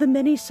one of the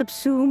many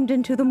subsumed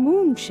into the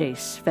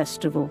Moonchase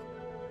Festival.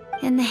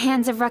 In the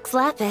hands of Rex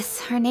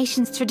Lapis, our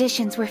nation's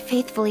traditions were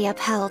faithfully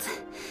upheld.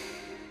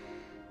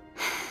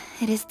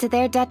 It is to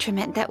their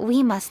detriment that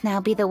we must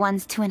now be the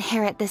ones to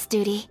inherit this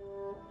duty.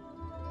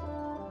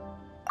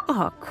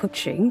 Ah,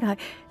 Kuching, I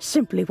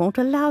simply won't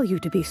allow you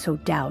to be so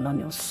down on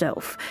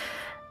yourself.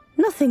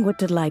 Nothing would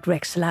delight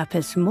Rex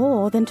Lapis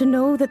more than to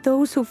know that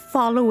those who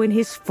follow in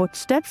his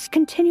footsteps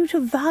continue to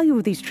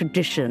value these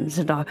traditions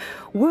and are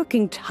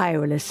working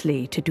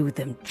tirelessly to do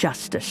them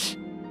justice.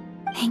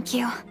 Thank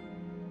you.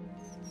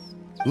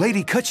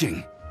 Lady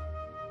Kuching!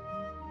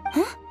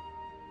 Huh?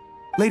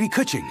 Lady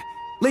Kuching,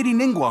 Lady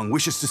Ningguang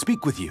wishes to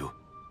speak with you.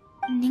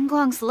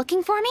 Ningguang's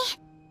looking for me?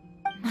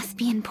 Must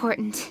be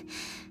important.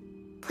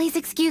 Please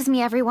excuse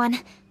me, everyone.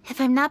 If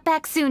I'm not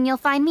back soon, you'll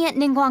find me at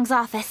Ningguang's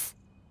office.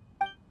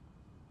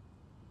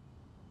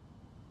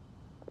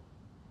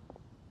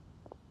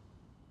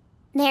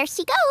 There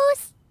she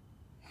goes.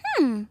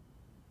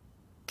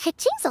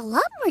 Kuching's a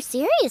lot more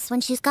serious when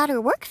she's got her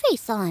work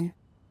face on.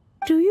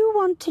 Do you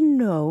want to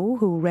know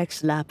who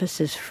Rex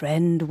Lapis's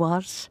friend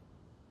was?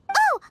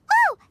 Oh!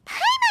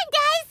 Paimon,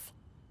 guys!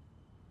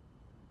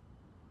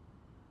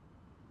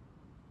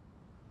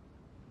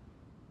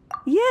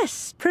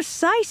 Yes,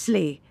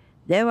 precisely.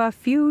 There are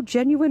few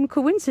genuine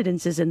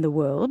coincidences in the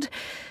world.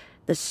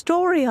 The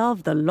story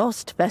of the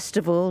Lost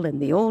Festival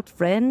and the old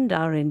friend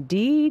are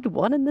indeed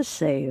one and the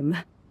same.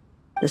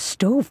 The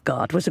Stove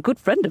God was a good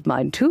friend of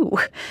mine, too.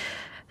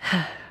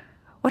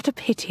 What a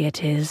pity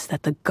it is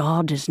that the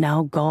god is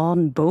now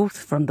gone both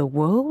from the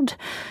world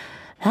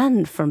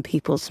and from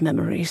people's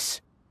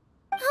memories.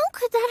 How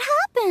could that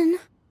happen?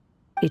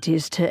 It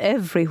is to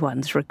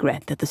everyone's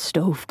regret that the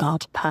Stove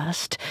God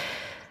passed.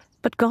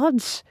 But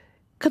gods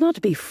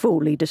cannot be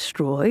fully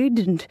destroyed,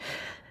 and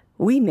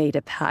we made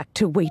a pact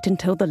to wait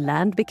until the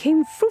land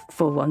became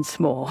fruitful once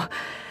more.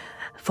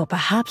 For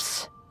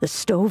perhaps the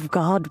Stove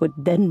God would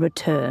then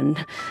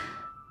return,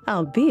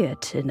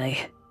 albeit in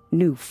a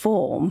new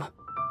form.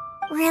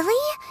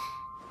 Really?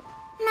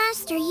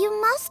 Master,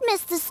 you must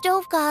miss the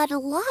Stove God a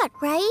lot,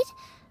 right?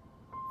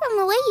 From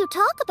the way you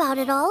talk about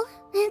it all,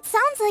 it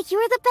sounds like you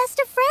were the best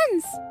of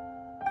friends.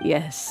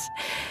 Yes.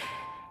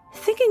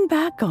 Thinking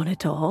back on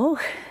it all,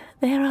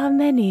 there are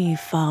many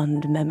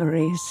fond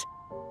memories.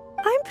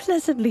 I'm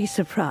pleasantly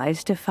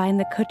surprised to find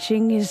that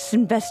Kuching is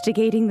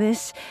investigating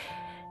this.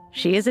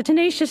 She is a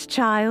tenacious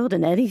child,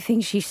 and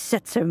anything she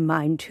sets her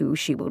mind to,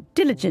 she will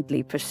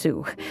diligently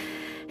pursue.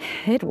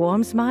 It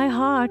warms my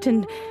heart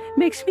and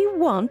makes me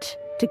want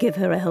to give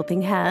her a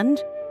helping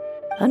hand.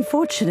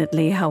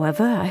 Unfortunately,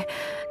 however, I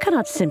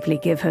cannot simply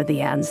give her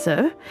the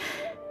answer,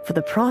 for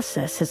the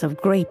process is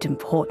of great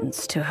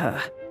importance to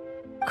her.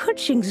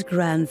 Kuching's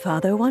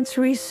grandfather once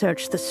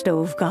researched the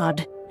Stove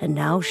God, and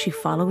now she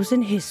follows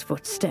in his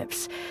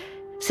footsteps.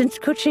 Since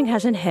Kuching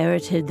has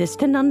inherited this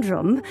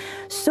conundrum,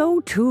 so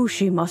too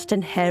she must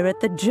inherit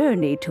the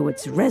journey to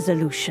its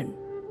resolution.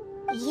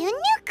 You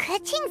knew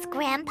Kuching's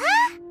grandpa?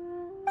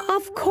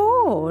 Of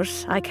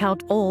course. I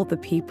count all the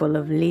people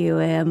of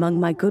Liyue among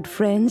my good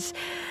friends.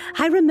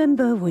 I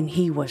remember when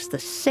he was the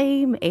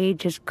same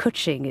age as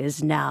Kuching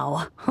is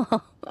now.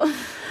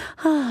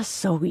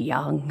 So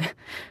young.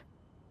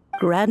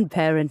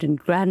 Grandparent and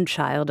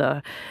grandchild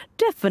are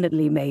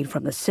definitely made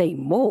from the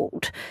same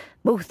mold.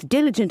 Both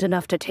diligent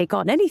enough to take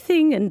on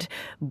anything and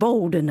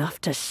bold enough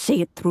to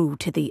see it through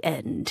to the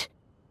end.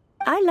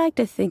 I like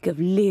to think of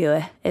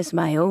Liyue as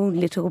my own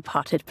little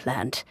potted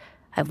plant.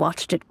 I've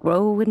watched it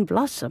grow and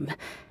blossom,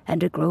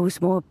 and it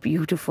grows more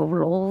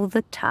beautiful all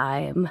the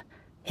time.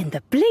 In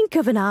the blink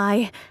of an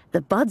eye,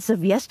 the buds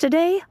of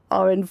yesterday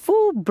are in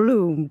full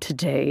bloom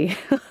today.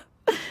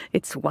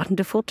 It's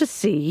wonderful to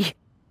see.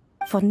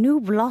 For new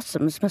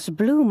blossoms must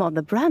bloom on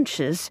the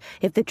branches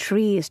if the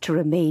tree is to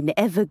remain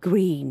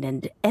evergreen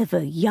and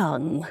ever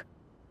young.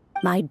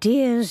 My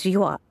dears,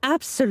 you are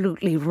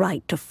absolutely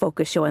right to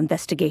focus your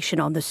investigation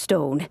on the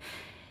stone.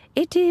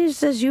 It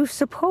is, as you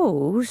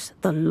suppose,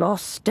 the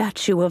lost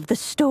statue of the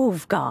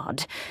Stove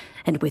God,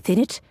 and within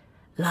it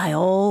lie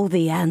all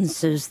the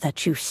answers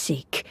that you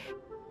seek.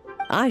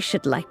 I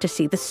should like to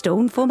see the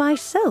stone for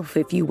myself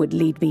if you would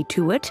lead me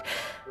to it.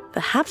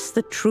 Perhaps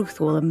the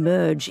truth will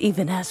emerge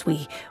even as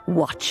we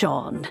watch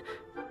on.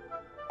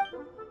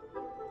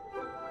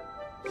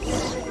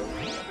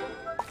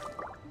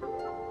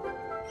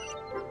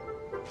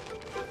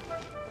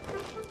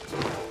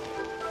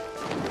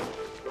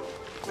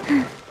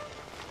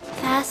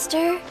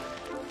 Faster?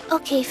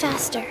 Okay,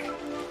 faster.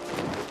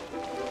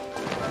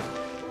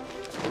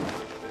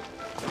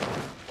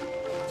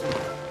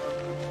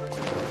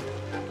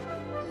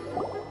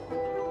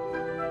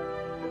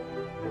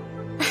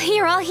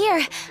 You're all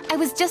here. I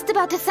was just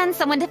about to send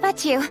someone to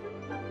fetch you.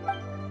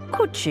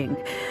 Kuching,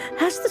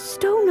 has the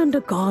stone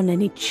undergone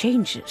any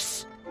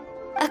changes?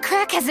 A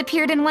crack has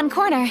appeared in one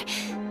corner,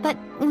 but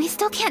we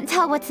still can't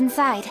tell what's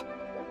inside.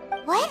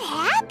 What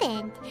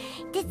happened?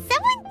 Did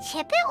someone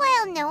chip it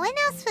while no one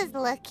else was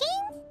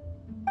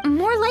looking?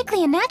 More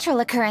likely a natural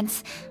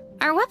occurrence.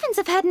 Our weapons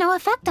have had no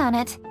effect on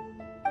it.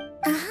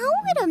 How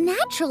would a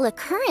natural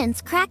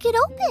occurrence crack it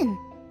open?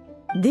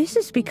 This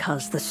is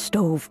because the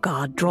Stove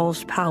God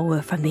draws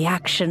power from the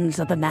actions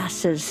of the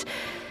masses.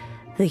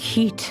 The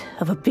heat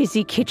of a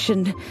busy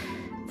kitchen,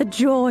 The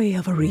joy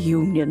of a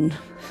reunion.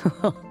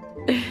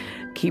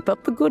 Keep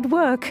up the good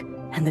work,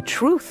 and the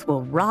truth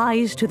will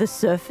rise to the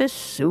surface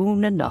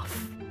soon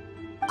enough.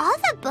 All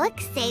the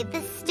books say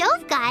the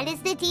stove god is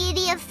the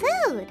deity of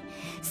food.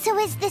 So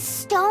is the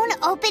stone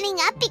opening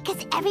up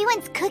because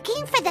everyone's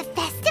cooking for the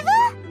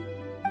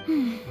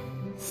festival?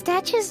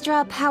 Statues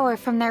draw power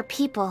from their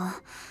people.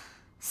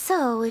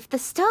 So, if the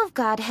stove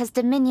god has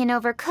dominion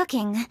over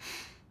cooking,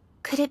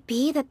 could it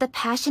be that the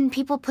passion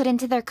people put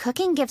into their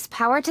cooking gives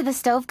power to the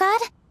stove god?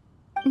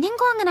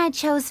 Ningguang and I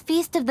chose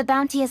Feast of the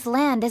Bounteous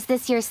Land as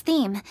this year's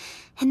theme,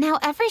 and now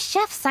every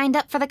chef signed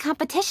up for the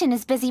competition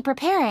is busy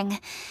preparing.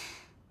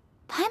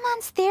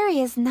 Paimon's theory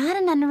is not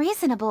an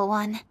unreasonable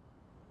one.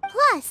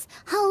 Plus,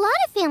 a lot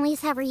of families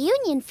have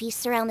reunion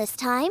feasts around this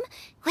time.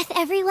 With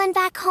everyone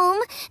back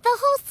home, the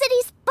whole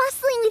city's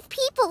bustling with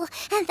people,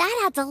 and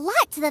that adds a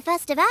lot to the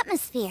festive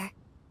atmosphere.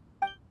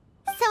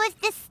 So if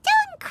the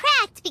stone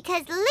cracked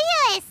because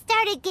Leo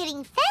started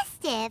getting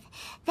festive,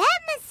 that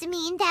must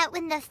mean that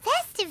when the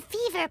festive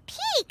fever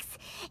peaks,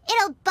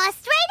 it'll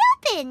bust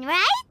right open,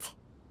 right?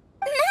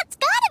 That's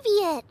gotta be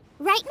it,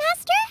 right,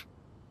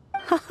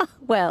 Master?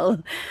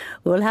 Well,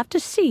 we'll have to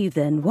see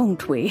then,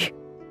 won't we?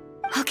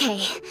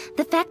 Okay,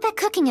 the fact that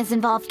cooking is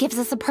involved gives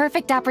us a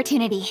perfect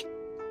opportunity.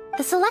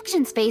 The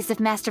selections phase of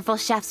Masterful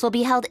Chefs will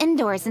be held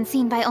indoors and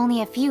seen by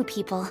only a few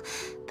people,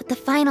 but the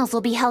finals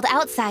will be held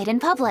outside in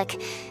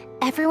public.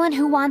 Everyone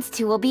who wants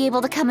to will be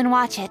able to come and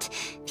watch it.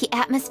 The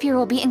atmosphere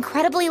will be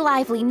incredibly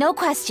lively, no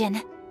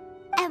question.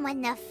 And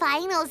when the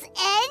finals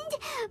end,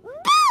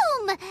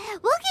 boom!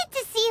 We'll get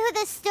to see who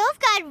the stove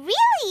god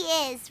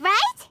really is,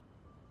 right?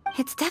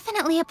 It's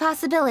definitely a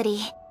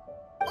possibility.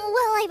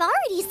 Well, I've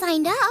already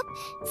signed up,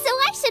 so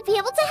I should be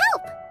able to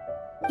help.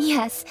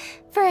 Yes,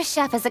 for a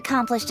chef as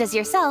accomplished as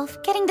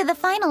yourself, getting to the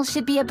finals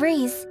should be a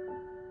breeze.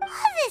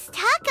 All this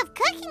talk of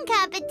cooking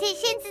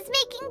competitions is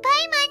making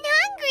Paimon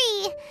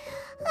hungry.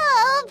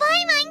 Oh,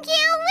 Paimon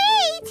can't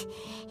wait!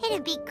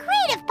 It'd be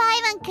great if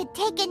Paimon could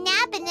take a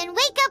nap and then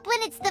wake up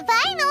when it's the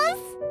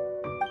finals.